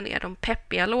egentligen är de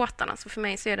peppiga låtarna. Så för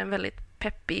mig så är det en väldigt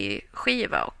peppig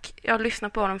skiva och jag lyssnar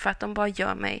på dem för att de bara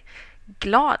gör mig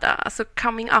glada. Alltså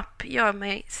Coming Up gör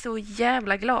mig så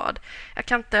jävla glad. Jag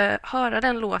kan inte höra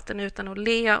den låten utan att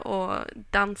le och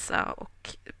dansa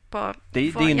och bara det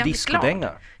är en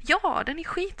discodänga. Ja, den är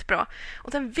skitbra.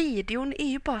 Och den videon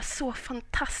är ju bara så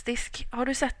fantastisk. Har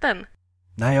du sett den?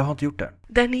 Nej, jag har inte gjort det.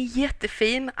 Den är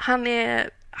jättefin.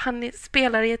 Han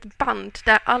spelar i ett band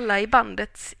där alla i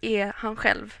bandet är han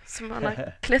själv som han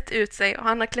har klätt ut sig. Och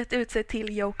han har klätt ut sig till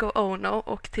Yoko Ono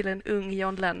och till en ung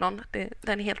John Lennon.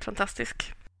 Den är helt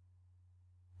fantastisk.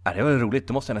 Ja, det var roligt,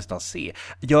 det måste jag nästan se.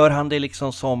 Gör han det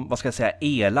liksom som, vad ska jag säga,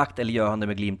 elakt eller gör han det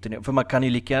med glimten? För man kan ju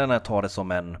lika gärna ta det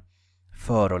som en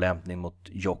förolämpning mot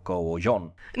Yoko och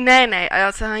John. Nej,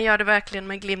 alltså han gör det verkligen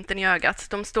med glimten i ögat.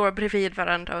 De står bredvid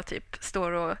varandra och typ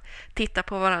står och tittar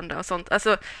på varandra och sånt.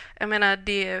 Alltså, jag menar,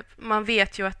 man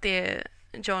vet ju att det är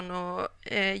John och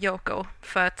Yoko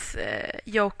för att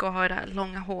Yoko har det här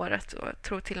långa håret och jag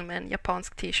tror till och med en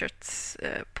japansk t-shirt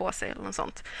på sig eller något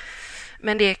sånt.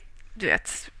 Men det är, du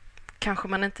vet, kanske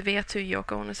man inte vet hur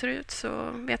Yoko Ono ser ut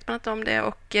så vet man inte om det.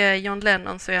 Och John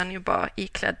Lennon så är han ju bara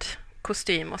iklädd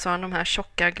kostym och så har han de här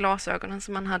tjocka glasögonen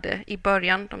som man hade i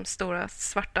början, de stora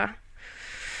svarta.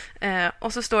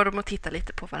 Och så står de och tittar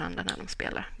lite på varandra när de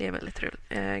spelar. Det är väldigt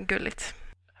gulligt.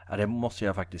 Ja, det måste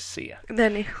jag faktiskt se.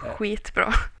 Den är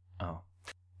skitbra. Ja.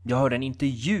 Jag hörde en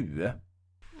intervju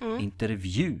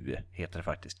heter det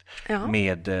faktiskt,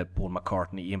 med Paul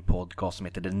McCartney i en podcast som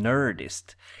heter The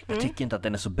Nerdist. Jag tycker inte att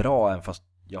den är så bra, även fast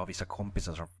jag har vissa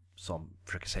kompisar som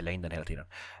försöker sälja in den hela tiden.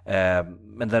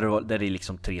 Men där det är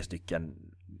liksom 3 stycken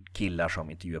killar som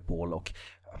intervjuar Paul och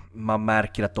man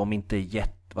märker att de inte är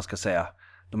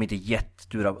de är inte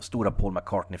jättestora Paul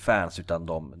McCartney-fans utan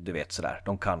du vet sådär,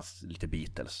 de kan lite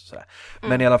Beatles sådär.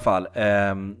 Men i alla fall,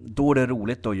 då är det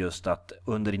roligt då just att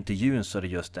under intervjun så är det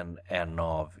just en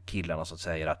av killarna som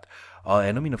säger att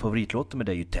en av mina favoritlåtar med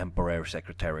det är ju Temporary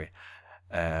Secretary.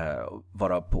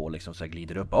 Vara på liksom så här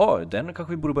glider upp. Den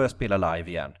kanske vi borde börja spela live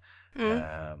igen.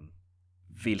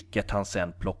 Vilket han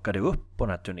sen plockade upp på den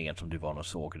här turnén som du var och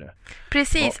såg nu.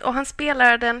 Precis, och han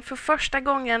spelade den för första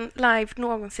gången live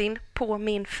någonsin på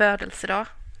min födelsedag.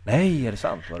 Nej, är det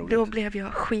sant? Vad roligt. Då blev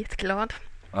jag skitglad.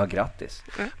 Ja, grattis.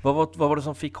 Vad var det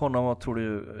som fick honom, tror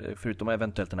du, förutom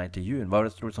eventuellt den här intervjun, vad var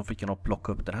det tror du som fick honom att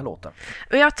plocka upp den här låten?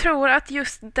 Och jag tror att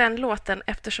just den låten,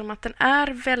 eftersom att den är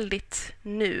väldigt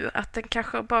nu, att den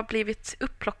kanske bara blivit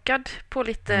upplockad på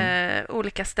lite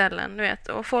olika ställen, du vet.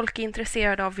 Och folk är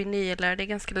intresserade av vinyler, det är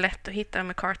ganska lätt att hitta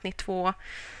McCartney 2.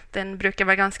 Den brukar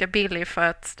vara ganska billig för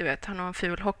att, du vet, han har en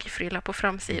ful hockeyfrilla på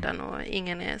framsidan och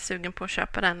ingen är sugen på att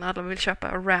köpa den. Alla vill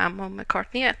köpa Ram och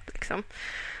McCartney 1, liksom.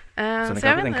 Så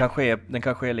den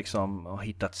kanske är liksom har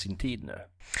hittat sin tid nu.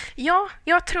 Ja,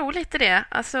 jag tror lite det.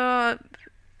 Alltså,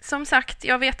 som sagt,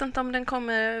 jag vet inte om den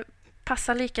kommer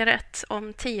passa lika rätt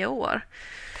om 10 år.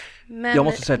 Men jag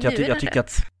måste säga att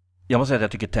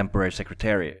jag tycker Temporary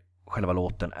Secretary, själva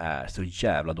låten, är så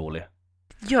jävla dålig.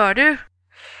 Gör du?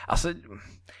 Alltså,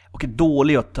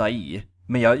 dålig att ta i,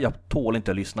 men jag tål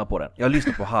inte att lyssna på den. Jag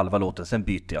lyssnar på halva låten, sen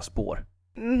byter jag spår.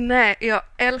 Nej, jag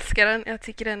älskar den. Jag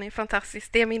tycker den är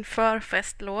fantastisk. Det är min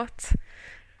förfestlåt.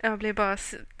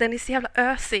 Den är så jävla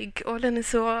ösig och den är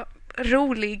så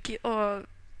rolig och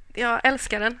jag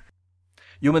älskar den.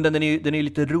 Jo, men den är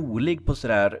lite rolig på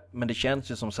sådär, men det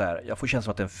känns ju som sådär, jag får känslan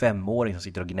som att det är en 5-åring som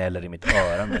sitter och gnäller i mitt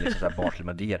öra med liksom sådär barnsliga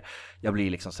melodier. Jag blir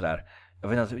liksom sådär,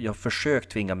 jag har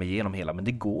försökt tvinga mig igenom hela, men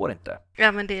det går inte.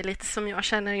 Ja, men det är lite som jag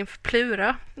känner inför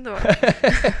Plura då.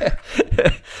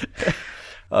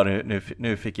 Ja,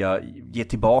 nu fick jag ge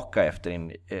tillbaka efter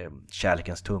en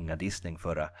kärlekens tunga dissning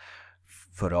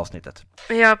förra avsnittet.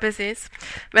 Ja, precis.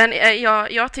 Men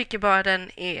jag tycker bara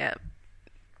den är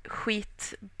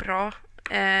skitbra.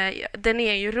 Den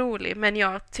är ju rolig, men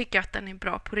jag tycker att den är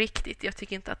bra på riktigt. Jag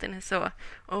tycker inte att den är så,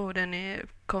 den är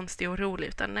konstig och rolig,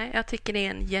 utan nej, jag tycker det är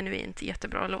en genuint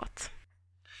jättebra låt.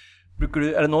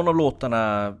 Är det någon av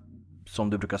låtarna som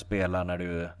du brukar spela när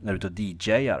du är ute och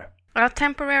DJar? Ja,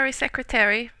 Temporary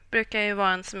Secretary brukar ju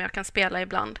vara en som jag kan spela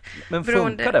ibland. Men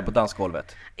funkar det på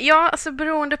dansgolvet? Ja, alltså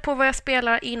beroende på vad jag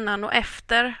spelar innan och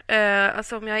efter.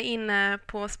 Alltså om jag är inne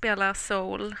på att spela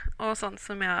soul och sånt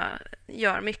som jag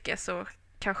gör mycket, så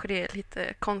kanske det är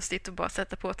lite konstigt att bara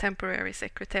sätta på Temporary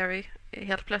Secretary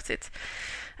helt plötsligt.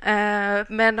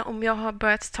 Men om jag har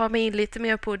börjat ta mig in lite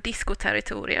mer på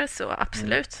discoterritorier, så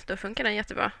absolut, då funkar den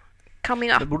jättebra.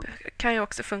 Coming Up kan ju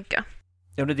också funka.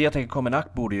 Ja, det är det jag tänker. Coming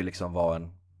Up borde ju liksom vara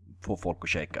få folk att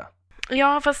shaka.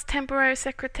 Ja, fast Temporary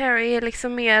Secretary är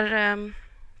liksom mer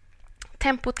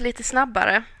tempot lite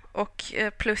snabbare, och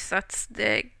plus att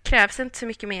det krävs inte så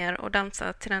mycket mer att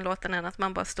dansa till den låten än att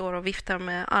man bara står och viftar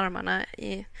med armarna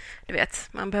i, du vet,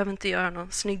 man behöver inte göra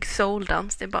någon snygg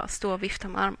soul-dans, det är bara stå och vifta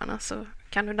med armarna, så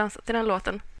kan du dansa till den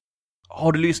låten.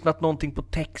 Har du lyssnat någonting på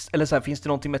text, eller så här, finns det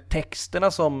någonting med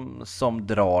texterna som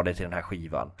drar dig till den här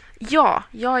skivan? Ja.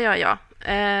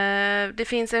 Det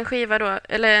finns en skiva då,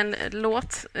 eller en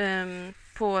låt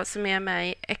som är med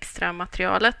i extra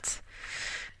materialet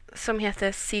som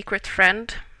heter Secret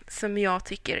Friend, som jag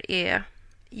tycker är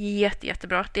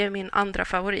jättebra. Det är min andra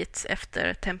favorit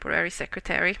efter Temporary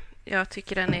Secretary. Jag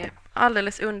tycker den är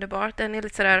alldeles underbar. Den är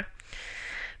lite sådär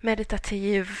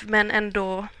meditativ men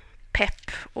ändå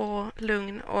pepp och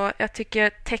lugn, och jag tycker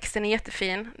texten är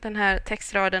jättefin. Den här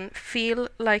textraden Feel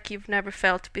like you've never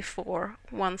felt before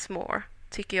once more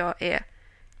tycker jag är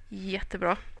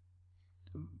jättebra.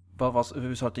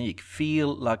 Hur sa att den gick?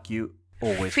 Feel like you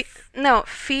always...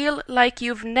 Feel like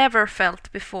you've never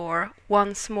felt before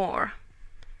once more.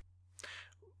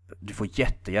 Du får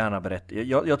jättegärna berätta.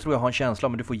 Jag tror jag har en känsla,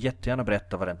 men du får jättegärna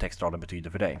berätta vad den textraden betyder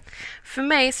för dig. För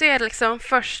mig så är det liksom,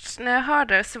 först när jag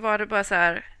hörde det så var det bara så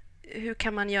här, hur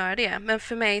kan man göra det? Men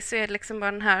för mig så är det liksom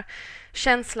bara den här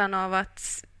känslan av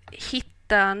att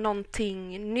hitta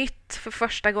någonting nytt för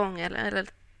första gången, eller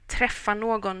träffa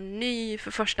någon ny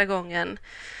för första gången.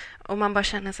 Och man bara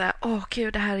känner så här,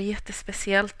 gud, det här är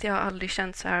jättespeciellt, jag har aldrig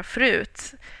känt så här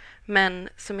förut. Men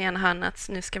så menar han att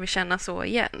nu ska vi känna så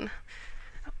igen.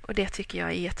 Och det tycker jag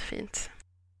är jättefint.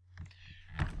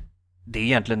 Det är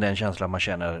egentligen den känslan man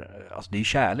känner, alltså det är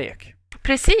kärlek.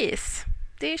 Precis,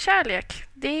 det är kärlek.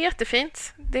 Det är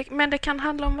jättefint, men det kan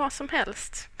handla om vad som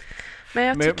helst. Men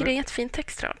jag tycker det är en jättefin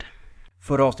textrad.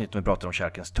 Förra avsnittet när vi pratade om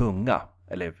Kärlekens tunga,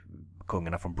 eller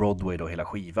Kungarna från Broadway då, hela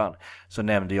skivan, så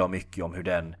nämnde jag mycket om hur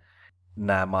den,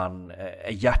 när man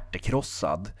är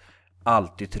hjärtekrossad,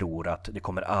 alltid tror att det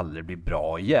kommer aldrig bli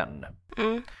bra igen.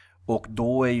 Och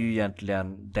då är ju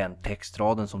egentligen den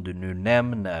textraden som du nu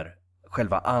nämner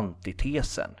själva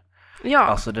antitesen. Ja.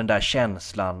 Alltså den där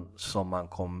känslan som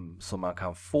man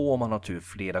kan få om man har tur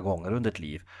flera gånger under ett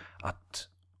liv, att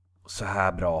så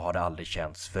här bra har det aldrig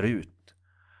känts förut.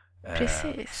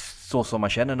 Precis. Så som man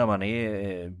känner när man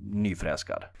är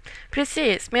nyförälskad.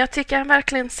 Precis, men jag tycker han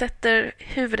verkligen sätter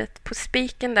huvudet på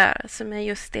spiken där, som är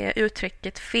just det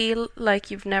uttrycket feel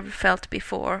like you've never felt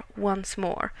before once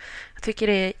more. Jag tycker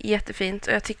det är jättefint,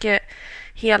 och jag tycker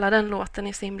hela den låten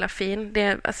är så himla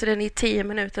fin. Alltså den är 10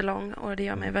 minuter lång, och det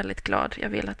gör mig väldigt glad. Jag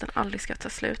vill att den aldrig ska ta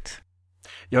slut.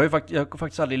 Jag har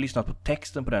faktiskt aldrig lyssnat på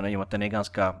texten på den, i och med att den är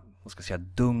ganska, vad ska jag säga,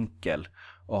 dunkel,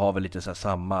 och har väl lite så här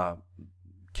samma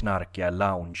knarkiga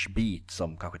lounge beat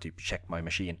som kanske typ Check My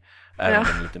Machine, även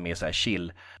den lite mer så här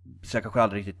chill. Så jag kanske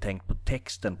aldrig riktigt tänkt på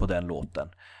texten på den låten.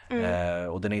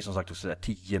 Och den är ju som sagt också där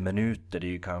 10 minuter.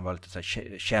 Det kan vara lite så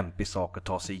här kämpig sak att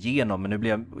ta sig igenom, men nu blir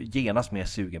jag genast mer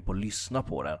sugen på att lyssna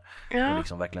på den och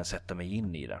liksom verkligen sätta mig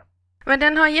in i den. Men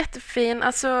den har jättefin,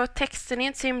 alltså texten är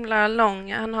inte så himla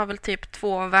lång. Han har väl typ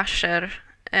 2 verser,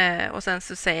 och sen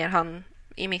så säger han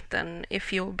i mitten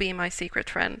If you'll be my secret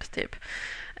friend typ.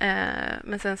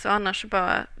 Men sen så annars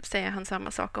bara säger han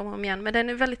samma sak om och om igen. Men den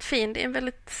är väldigt fin. Det är en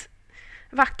väldigt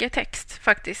vacker text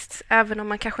faktiskt, även om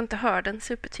man kanske inte hör den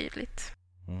supertydligt.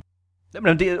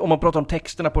 Men om man pratar om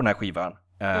texterna på den här skivan,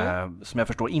 som jag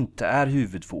förstår inte är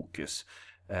huvudfokus,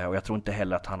 och jag tror inte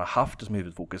heller att han har haft det som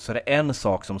huvudfokus, så det är en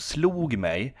sak som slog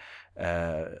mig,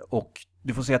 och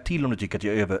du får säga till om du tycker att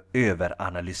jag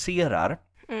överanalyserar.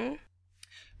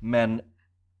 Men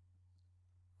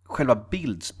själva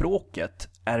bildspråket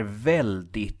är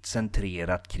väldigt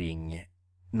centrerat kring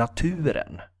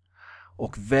naturen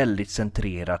och väldigt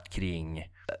centrerat kring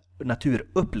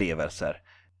naturupplevelser.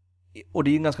 Och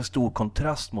det är en ganska stor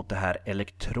kontrast mot det här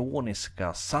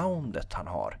elektroniska soundet han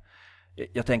har.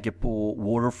 Jag tänker på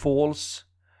Waterfalls,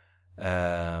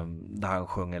 där han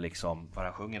sjunger liksom, vad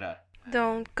han sjunger där?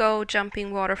 Don't go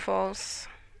jumping waterfalls,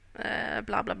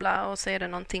 bla bla bla, och så är det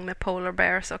någonting med polar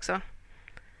bears också.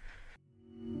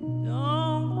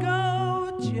 Don't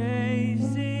go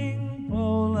chasing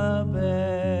polar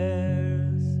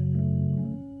bears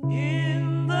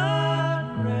in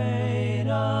the great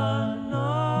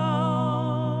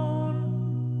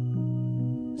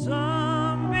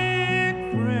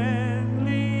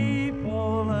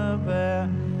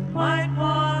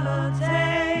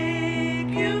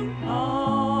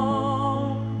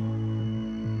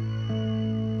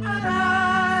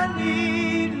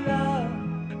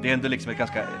är ändå liksom ett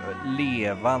ganska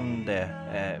levande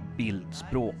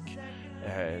bildspråk.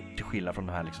 Till skillnad från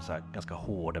den här, liksom så här ganska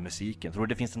hårda musiken. Tror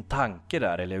du det finns en tanke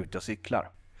där, eller är jag ute och cyklar?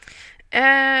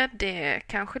 Det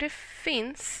kanske det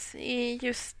finns i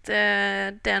just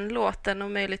den låten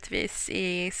och möjligtvis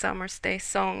i Summer's Day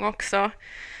Song också.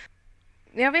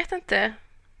 Jag vet inte.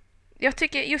 Jag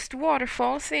tycker just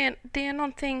Waterfalls det är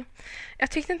någonting...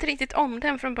 Jag tyckte inte riktigt om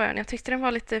den från början. Jag tyckte den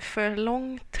var lite för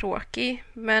långtråkig.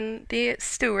 Men det är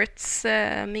Stuarts,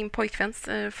 min pojkväns,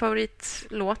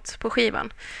 favoritlåt på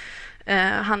skivan.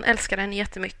 Han älskar den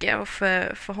jättemycket och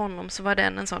för honom så var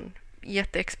den en sån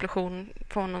jätteexplosion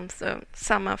för honom. Så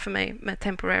samma för mig med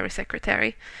Temporary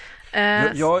Secretary.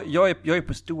 Jag är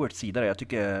på Stuarts sida. Jag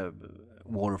tycker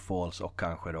Waterfalls och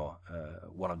kanske då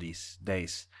One of These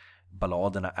Days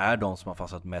balladerna är de som har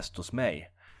fastnat mest hos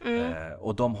mig.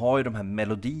 Och de har ju de här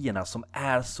melodierna som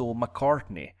är så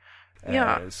McCartney.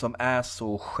 Som är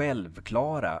så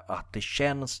självklara att det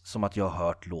känns som att jag har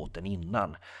hört låten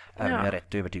innan. Även om jag är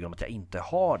rätt övertygad om att jag inte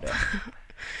har det.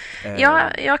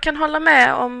 Jag kan hålla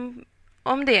med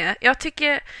om det. Jag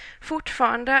tycker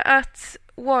fortfarande att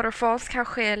Waterfalls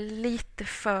kanske är lite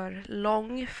för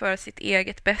lång för sitt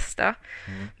eget bästa.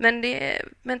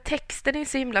 Men texten är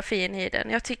så himla fin i den.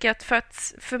 Jag tycker att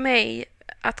för mig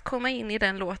att komma in i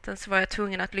den låten så var jag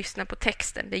tvungen att lyssna på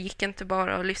texten. Det gick inte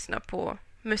bara att lyssna på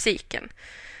musiken.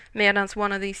 Medan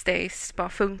One of These Days bara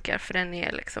funkar för den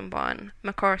är liksom bara en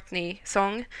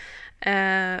McCartney-sång.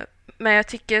 Men jag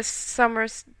tycker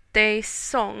Summer's Day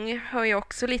Song hör ju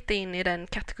också lite in i den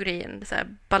kategorin. Så här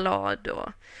ballad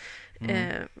och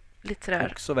lite sådär.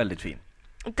 Också väldigt fin.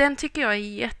 Den tycker jag är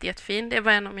jättefin. Det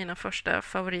var en av mina första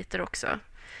favoriter också.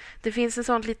 Det finns en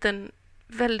sån liten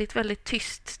väldigt, väldigt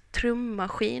tyst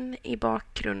trummaskin i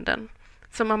bakgrunden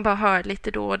som man bara hör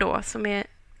lite då och då som är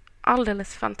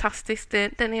alldeles fantastisk.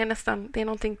 Den är nästan, det är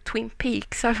någonting Twin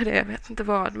Peaks över det, jag vet inte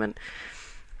vad, men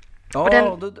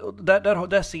ja,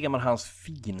 där ser man hans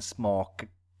finsmak,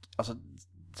 alltså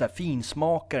så här,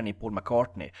 finsmakaren i Paul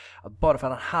McCartney. Att bara för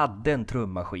att han hade en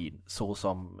trummaskin så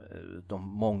som de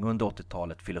många under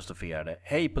 80-talet filosoferade,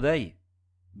 hej på dig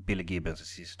Billy Gibbons i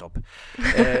sista stopp.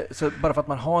 Så bara för att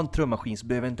man har en trummaskin så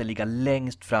behöver det inte ligga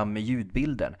längst fram med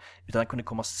ljudbilden, utan den kunde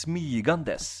komma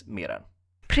smygandes med den.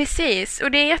 Precis,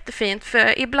 och det är jättefint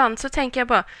för ibland så tänker jag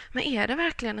bara, men är det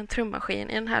verkligen en trummaskin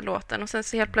i den här låten? Och sen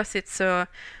så helt plötsligt så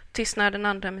tystnar den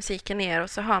andra musiken ner och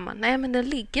så hör man, nej men den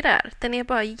ligger där. Den är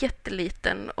bara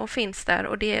jätteliten och finns där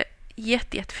och det är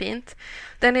jättefint.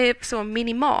 Den är så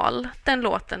minimal, den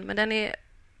låten, men den är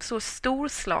så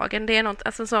storslagen. Det är något,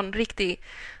 alltså en sån riktig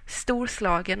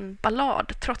storslagen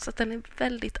ballad trots att den är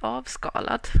väldigt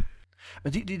avskalad.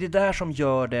 Men det är det där som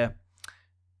gör det.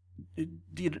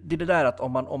 Det är det där att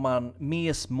om man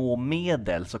med små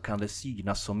medel så kan det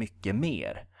synas så mycket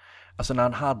mer. Alltså när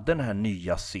han hade den här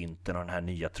nya synten och den här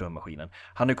nya trummaskinen.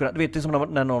 Han hade kunnat, du vet, det är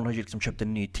som när någon har liksom köpt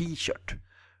en ny t-shirt.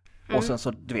 Och sen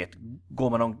så, du vet, går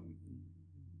man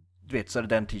du vet, så är det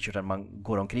den t-shirten man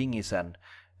går omkring i sen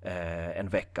en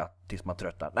vecka tills man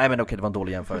tröttnar. Nej men okej, det var en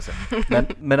dålig jämförelse.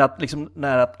 men att liksom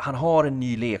när att han har en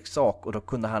ny leksak och då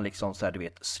kunde han liksom så här, du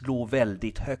vet, slå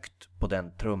väldigt högt på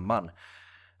den trumman.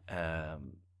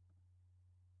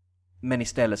 Men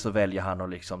istället så väljer han att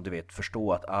liksom, du vet,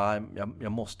 förstå att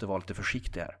jag måste vara lite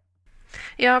försiktig här.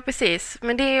 Ja, precis.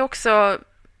 Men det är också,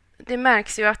 det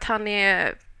märks ju att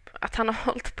han har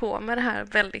hållit på med det här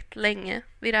väldigt länge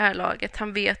vid det här laget.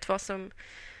 Han vet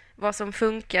vad som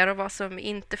funkar och vad som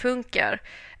inte funkar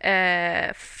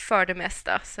för det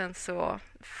mesta. Sen så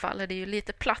faller det ju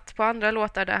lite platt på andra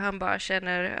låtar där han bara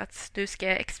känner att du ska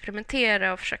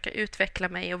experimentera och försöka utveckla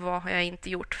mig och vad har jag inte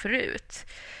gjort förut.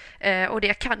 Och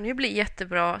det kan ju bli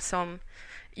jättebra som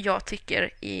jag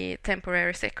tycker i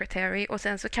Temporary Secretary och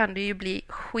sen så kan det ju bli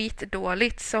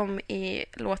skitdåligt som i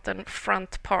låten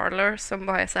Front Parlour som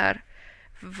bara är så här: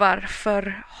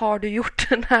 varför har du gjort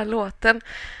den här låten?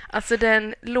 Alltså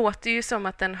den låter ju som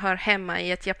att den hör hemma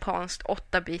i ett japanskt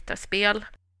 8-bitarspel.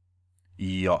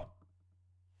 Ja.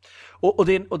 Och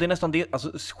det är nästan det,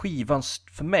 alltså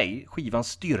för mig, skivans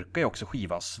styrka är också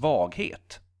skivans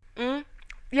svaghet.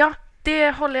 Ja,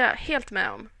 det håller jag helt med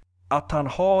om. Att han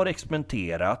har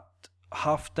experimenterat,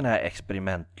 haft den här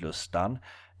experimentlustan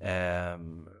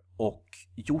och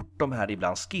gjort de här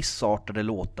ibland skissartade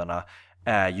låtarna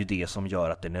är ju det som gör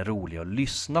att den är rolig att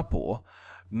lyssna på.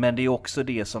 Men det är också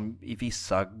det som i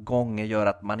vissa gånger gör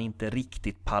att man inte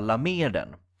riktigt pallar med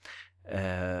den.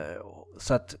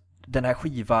 Så att den här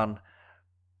skivan,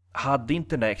 hade inte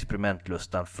den där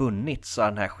experimentlustan funnits så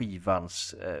den här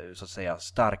skivans så att säga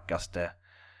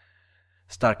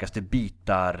starkaste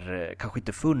bitar kanske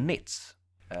inte funnits.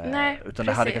 Nej, utan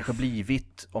det hade precis. kanske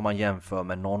blivit, om man jämför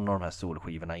med någon av de här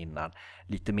solskivorna innan,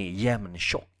 lite mer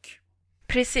jämntjock.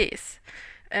 Precis.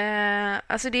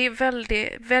 Alltså det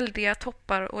är väldiga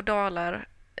toppar och dalar.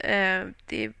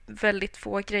 Det är väldigt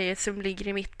få grejer som ligger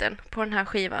i mitten på den här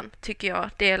skivan, tycker jag.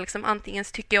 Det är liksom antingen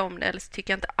så tycker jag om det eller så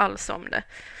tycker jag inte alls om det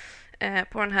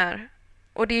på den här.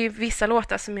 Och det är vissa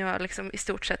låtar som jag liksom i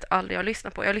stort sett aldrig har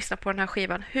lyssnat på. Jag lyssnar på den här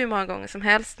skivan hur många gånger som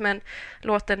helst, men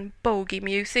låten Bogey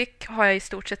Music har jag i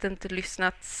stort sett inte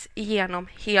lyssnat igenom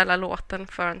hela låten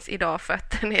förrän idag, för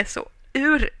att den är så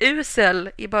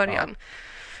urusel i början.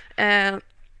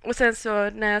 Och sen så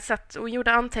när jag satt och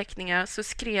gjorde anteckningar så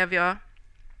skrev jag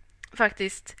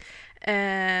faktiskt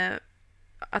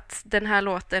att den här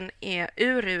låten är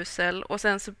urusel, och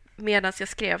sen så medan jag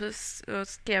skrev så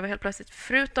skrev jag helt plötsligt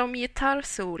förutom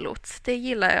gitarrsolot, det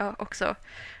gillar jag också.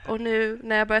 Och nu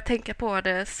när jag börjar tänka på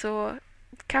det så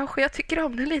kanske jag tycker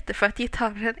om det lite, för att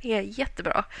gitarren är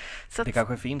jättebra. Så Det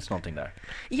kanske finns någonting där.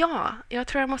 ja, jag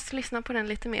tror jag måste lyssna på den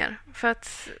lite mer, för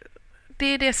att det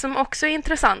är det som också är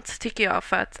intressant, tycker jag,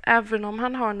 för att även om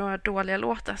han har några dåliga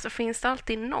låtar så finns det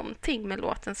alltid någonting med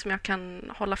låten som jag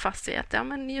kan hålla fast i, att ja,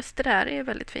 men just det där är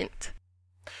väldigt fint.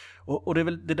 Och det är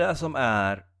väl det där som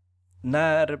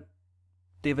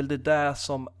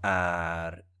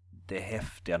är det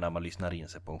häftiga när man lyssnar in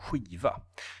sig på en skiva.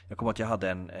 Jag kommer att jag hade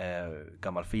en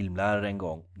gammal filmlärare en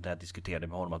gång där jag diskuterade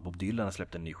med honom att Bob Dylan har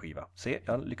släppt en ny skiva. Se,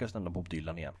 jag lyckades nämna Bob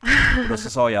Dylan igen. Och då så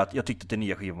sa jag att jag tyckte att den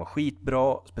nya skivan var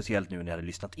skitbra, speciellt nu när jag hade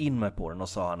lyssnat in mig på den, och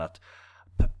sa han att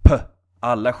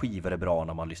alla skivor är bra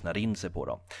när man lyssnar in sig på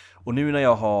dem. Och nu när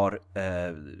jag har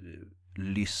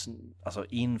alltså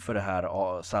inför det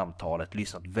här samtalet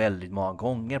lyssnat väldigt många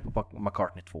gånger på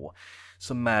McCartney 2,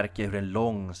 så märker jag hur den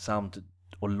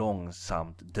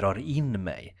långsamt drar in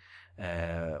mig,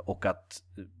 och att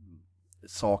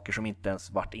saker som inte ens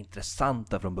varit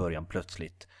intressanta från början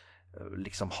plötsligt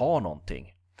liksom har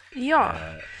någonting. Ja.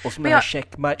 Och som den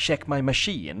här Check My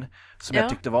Machine, som jag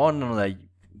tyckte var någon där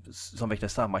som väckte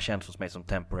samma känsla hos mig som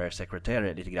Temporary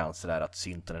Secretary, lite grann sådär att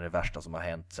synten är det värsta som har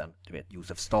hänt sen, du vet,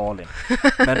 Josef Stalin.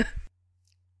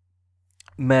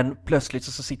 Men plötsligt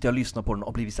så sitter jag och lyssnar på den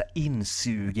och blir så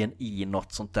insugen i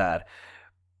något sånt där,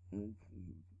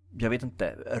 jag vet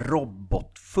inte,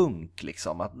 robotfunk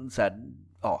liksom, att så här,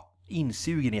 ja,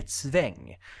 insugen i ett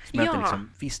sväng som jag inte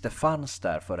liksom visste fanns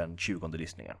där för den 20:e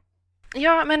lyssningen.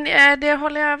 Ja, men det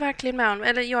håller jag verkligen med om.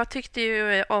 Eller jag tyckte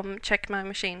ju om Check My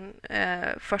Machine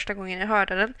första gången jag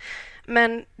hörde den.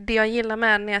 Men det jag gillar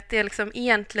med den är att det är liksom,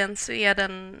 egentligen så är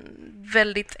den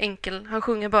väldigt enkel. Han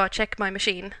sjunger bara Check My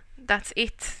Machine, that's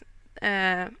it.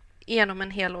 Genom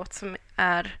en hel låt som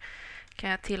är, kan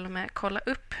jag till och med kolla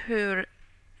upp hur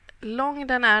lång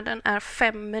den är. Den är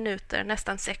 5 minuter,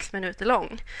 nästan 6 minuter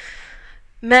lång.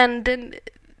 Men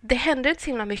det händer inte så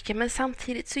himla mycket, men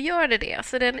samtidigt så gör det det.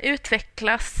 Så den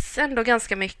utvecklas ändå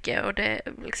ganska mycket, och det,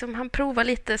 liksom, han provar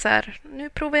lite så här, nu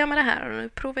provar jag med det här och nu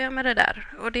provar jag med det där,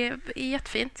 och det är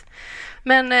jättefint.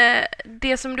 Men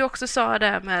det som du också sa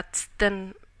där med att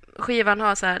den skivan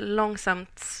har så här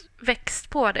långsamt växt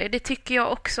på dig, det tycker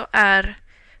jag också är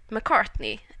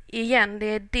McCartney. Igen, det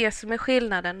är det som är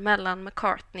skillnaden mellan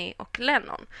McCartney och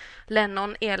Lennon.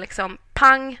 Lennon är liksom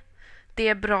pang, det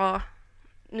är bra,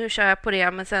 nu kör jag på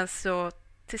det, men sen så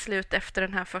till slut efter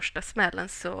den här första smällen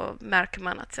så märker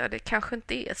man att det kanske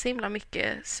inte är så himla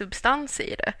mycket substans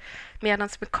i det. Medan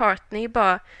McCartney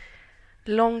bara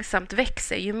långsamt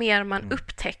växer. Ju mer man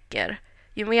upptäcker,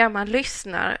 ju mer man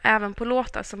lyssnar, även på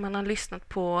låtar som man har lyssnat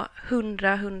på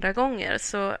 100 gånger,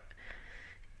 så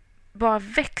bara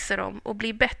växer de och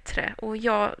blir bättre. Och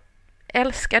jag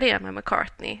älskar det med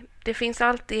McCartney. Det finns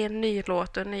alltid en ny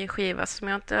låt och en ny skiva som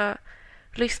jag inte har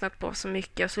lyssnat på så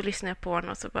mycket, och så lyssnar jag på den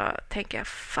och så bara tänker jag,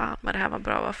 fan vad det här var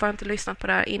bra, varför har jag inte lyssnat på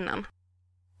det här innan?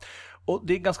 Och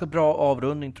det är ganska bra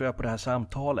avrundning tror jag på det här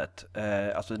samtalet,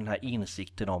 alltså den här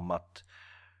insikten om att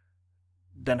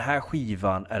den här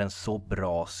skivan är en så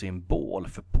bra symbol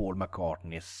för Paul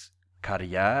McCartneys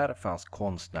karriär, för hans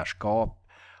konstnärskap,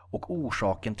 och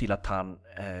orsaken till att han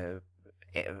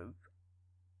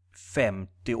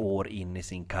 50 år in i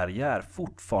sin karriär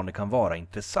fortfarande kan vara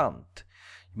intressant.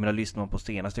 Jag menar, lyssnar man på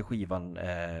senaste skivan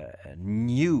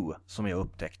New, som jag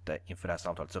upptäckte inför det här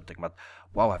samtalet, så upptäckte man att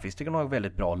wow, här finns det några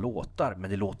väldigt bra låtar, men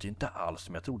det låter ju inte alls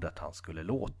som jag trodde att han skulle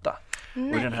låta.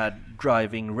 Nej. Och i den här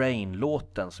Driving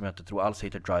Rain-låten, som jag inte tror alls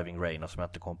heter Driving Rain och som jag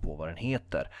inte kom på vad den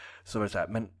heter, så var det så här,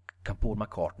 men kan Paul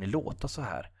McCartney låta så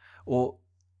här?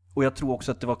 Och jag tror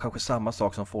också att det var kanske samma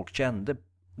sak som folk kände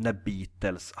när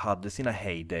Beatles hade sina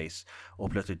heydays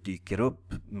och plötsligt dyker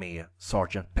upp med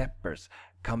Sgt. Peppers.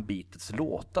 Kan Beatles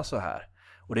låta så här?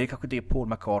 Och det är kanske det Paul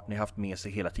McCartney haft med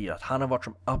sig hela tiden. Att han har varit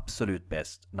som absolut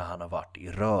bäst när han har varit i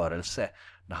rörelse.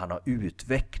 När han har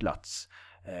utvecklats.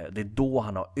 Det är då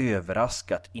han har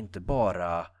överraskat inte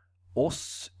bara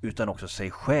oss utan också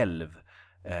sig själv.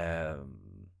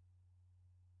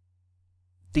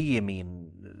 Det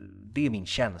är min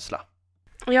känsla.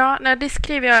 Ja, nej, det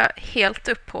skriver jag helt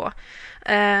upp på.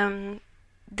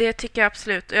 Det tycker jag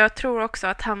absolut. Och jag tror också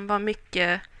att han var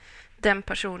mycket den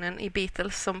personen i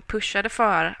Beatles som pushade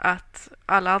för att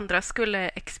alla andra skulle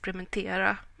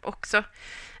experimentera också.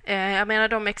 Jag menar,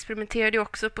 de experimenterade ju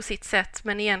också på sitt sätt,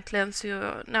 men egentligen så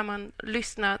när man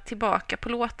lyssnar tillbaka på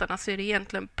låtarna så är det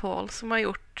egentligen Paul som har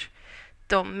gjort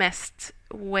de mest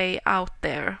way out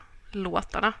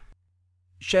there-låtarna.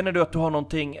 Känner du att du har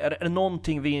någonting, är det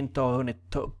någonting vi inte har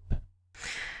hunnit ta upp?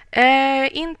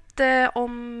 Inte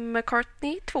om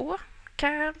McCartney 2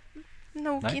 kan jag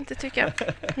nog inte tycka.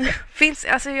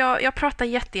 Jag pratar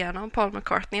jättegärna om Paul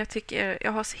McCartney. Jag tycker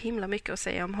jag har så himla mycket att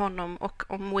säga om honom och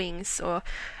om Wings och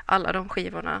alla de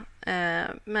skivorna.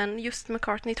 Men just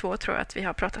McCartney 2 tror jag att vi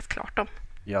har pratat klart om.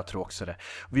 Jag tror också det.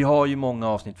 Vi har ju många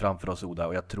avsnitt framför oss, Oda,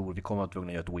 och jag tror vi kommer att vara tvungna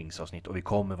att göra ett Wings-avsnitt och vi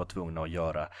kommer att vara tvungna att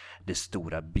göra det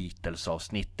stora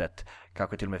Beatles-avsnittet.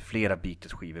 Kanske till och med flera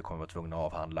Beatles-skivor kommer att vara tvungna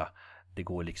att avhandla. Det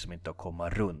går liksom inte att komma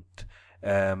runt.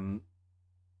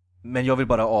 Men jag vill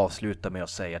bara avsluta med att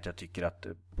säga att jag tycker att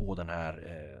på den här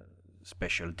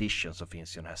special edition så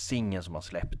finns ju den här singeln som har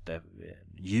släppt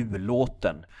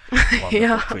jullåten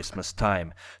Wonderful Christmas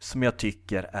Time, som jag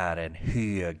tycker är en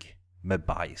hög med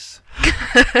bajs.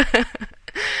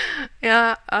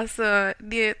 Ja, alltså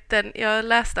jag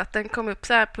läste att den kom upp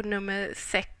så här på nummer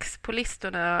 6 på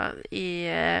listorna i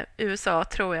USA,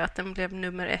 tror jag att den blev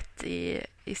nummer 1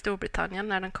 i Storbritannien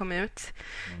när den kom ut.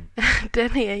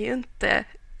 Den är ju inte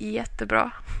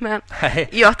jättebra, men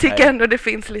jag tycker ändå det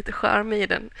finns lite charm i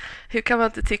den. Hur kan man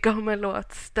inte tycka om en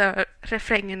låt där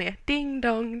refrängen är ding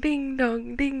dong, ding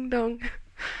dong, ding dong?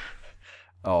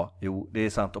 Ja, jo, det är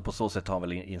sant. Och på så sätt har han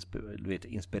väl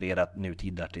inspirerat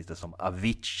nutida artister som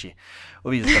Avicii.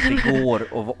 Och visat att det går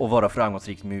att vara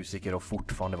framgångsrik musiker och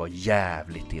fortfarande vara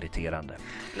jävligt irriterande.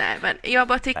 Nej, men jag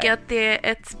bara tycker att det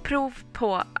är ett prov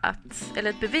på eller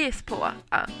ett bevis på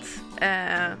att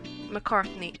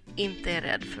McCartney inte är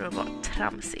rädd för att vara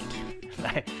tramsig.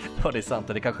 Nej, ja, det är sant,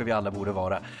 och det kanske vi alla borde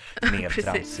vara mer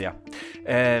tramsiga.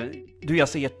 Jag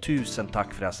säger 1000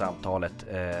 tack för det här samtalet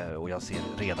och jag ser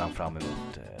redan fram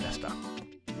emot nästa.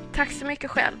 Tack så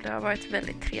mycket själv, det har varit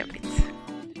väldigt trevligt.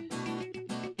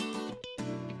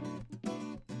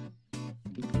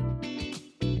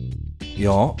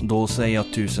 Ja, då säger jag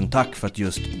 1000 tack för att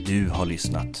just du har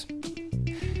lyssnat.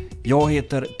 Jag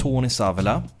heter Tony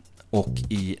Savela och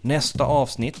i nästa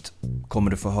avsnitt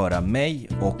kommer du få höra mig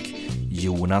och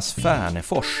Jonas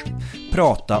Färnefors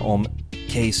prata om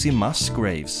Casey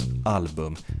Musgraves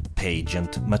album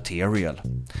Pageant Material.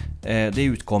 Det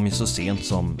utkom ju så sent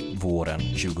som våren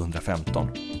 2015.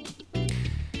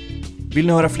 Vill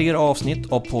ni höra fler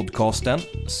avsnitt av podcasten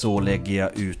så lägger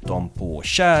jag ut dem på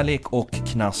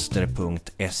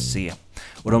kärlekochknaster.se.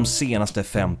 Och de senaste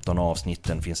 15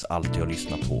 avsnitten finns alltid att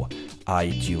lyssna på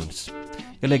iTunes.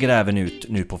 Jag lägger även ut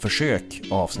nu på försök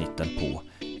avsnitten på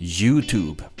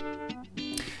YouTube.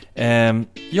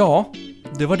 Ja,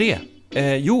 det var det.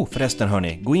 Jo, förresten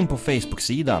hörni, gå in på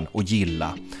Facebook-sidan och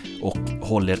gilla och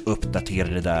håll er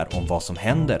uppdaterade där om vad som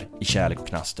händer i Kärlek och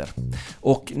Knaster.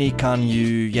 Och ni kan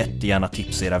ju jättegärna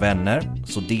tipsa era vänner,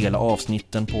 så dela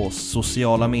avsnitten på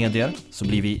sociala medier så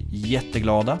blir vi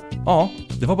jätteglada. Ja,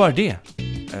 det var bara det.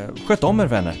 Sköt om er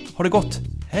vänner. Ha det gott.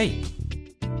 Hej!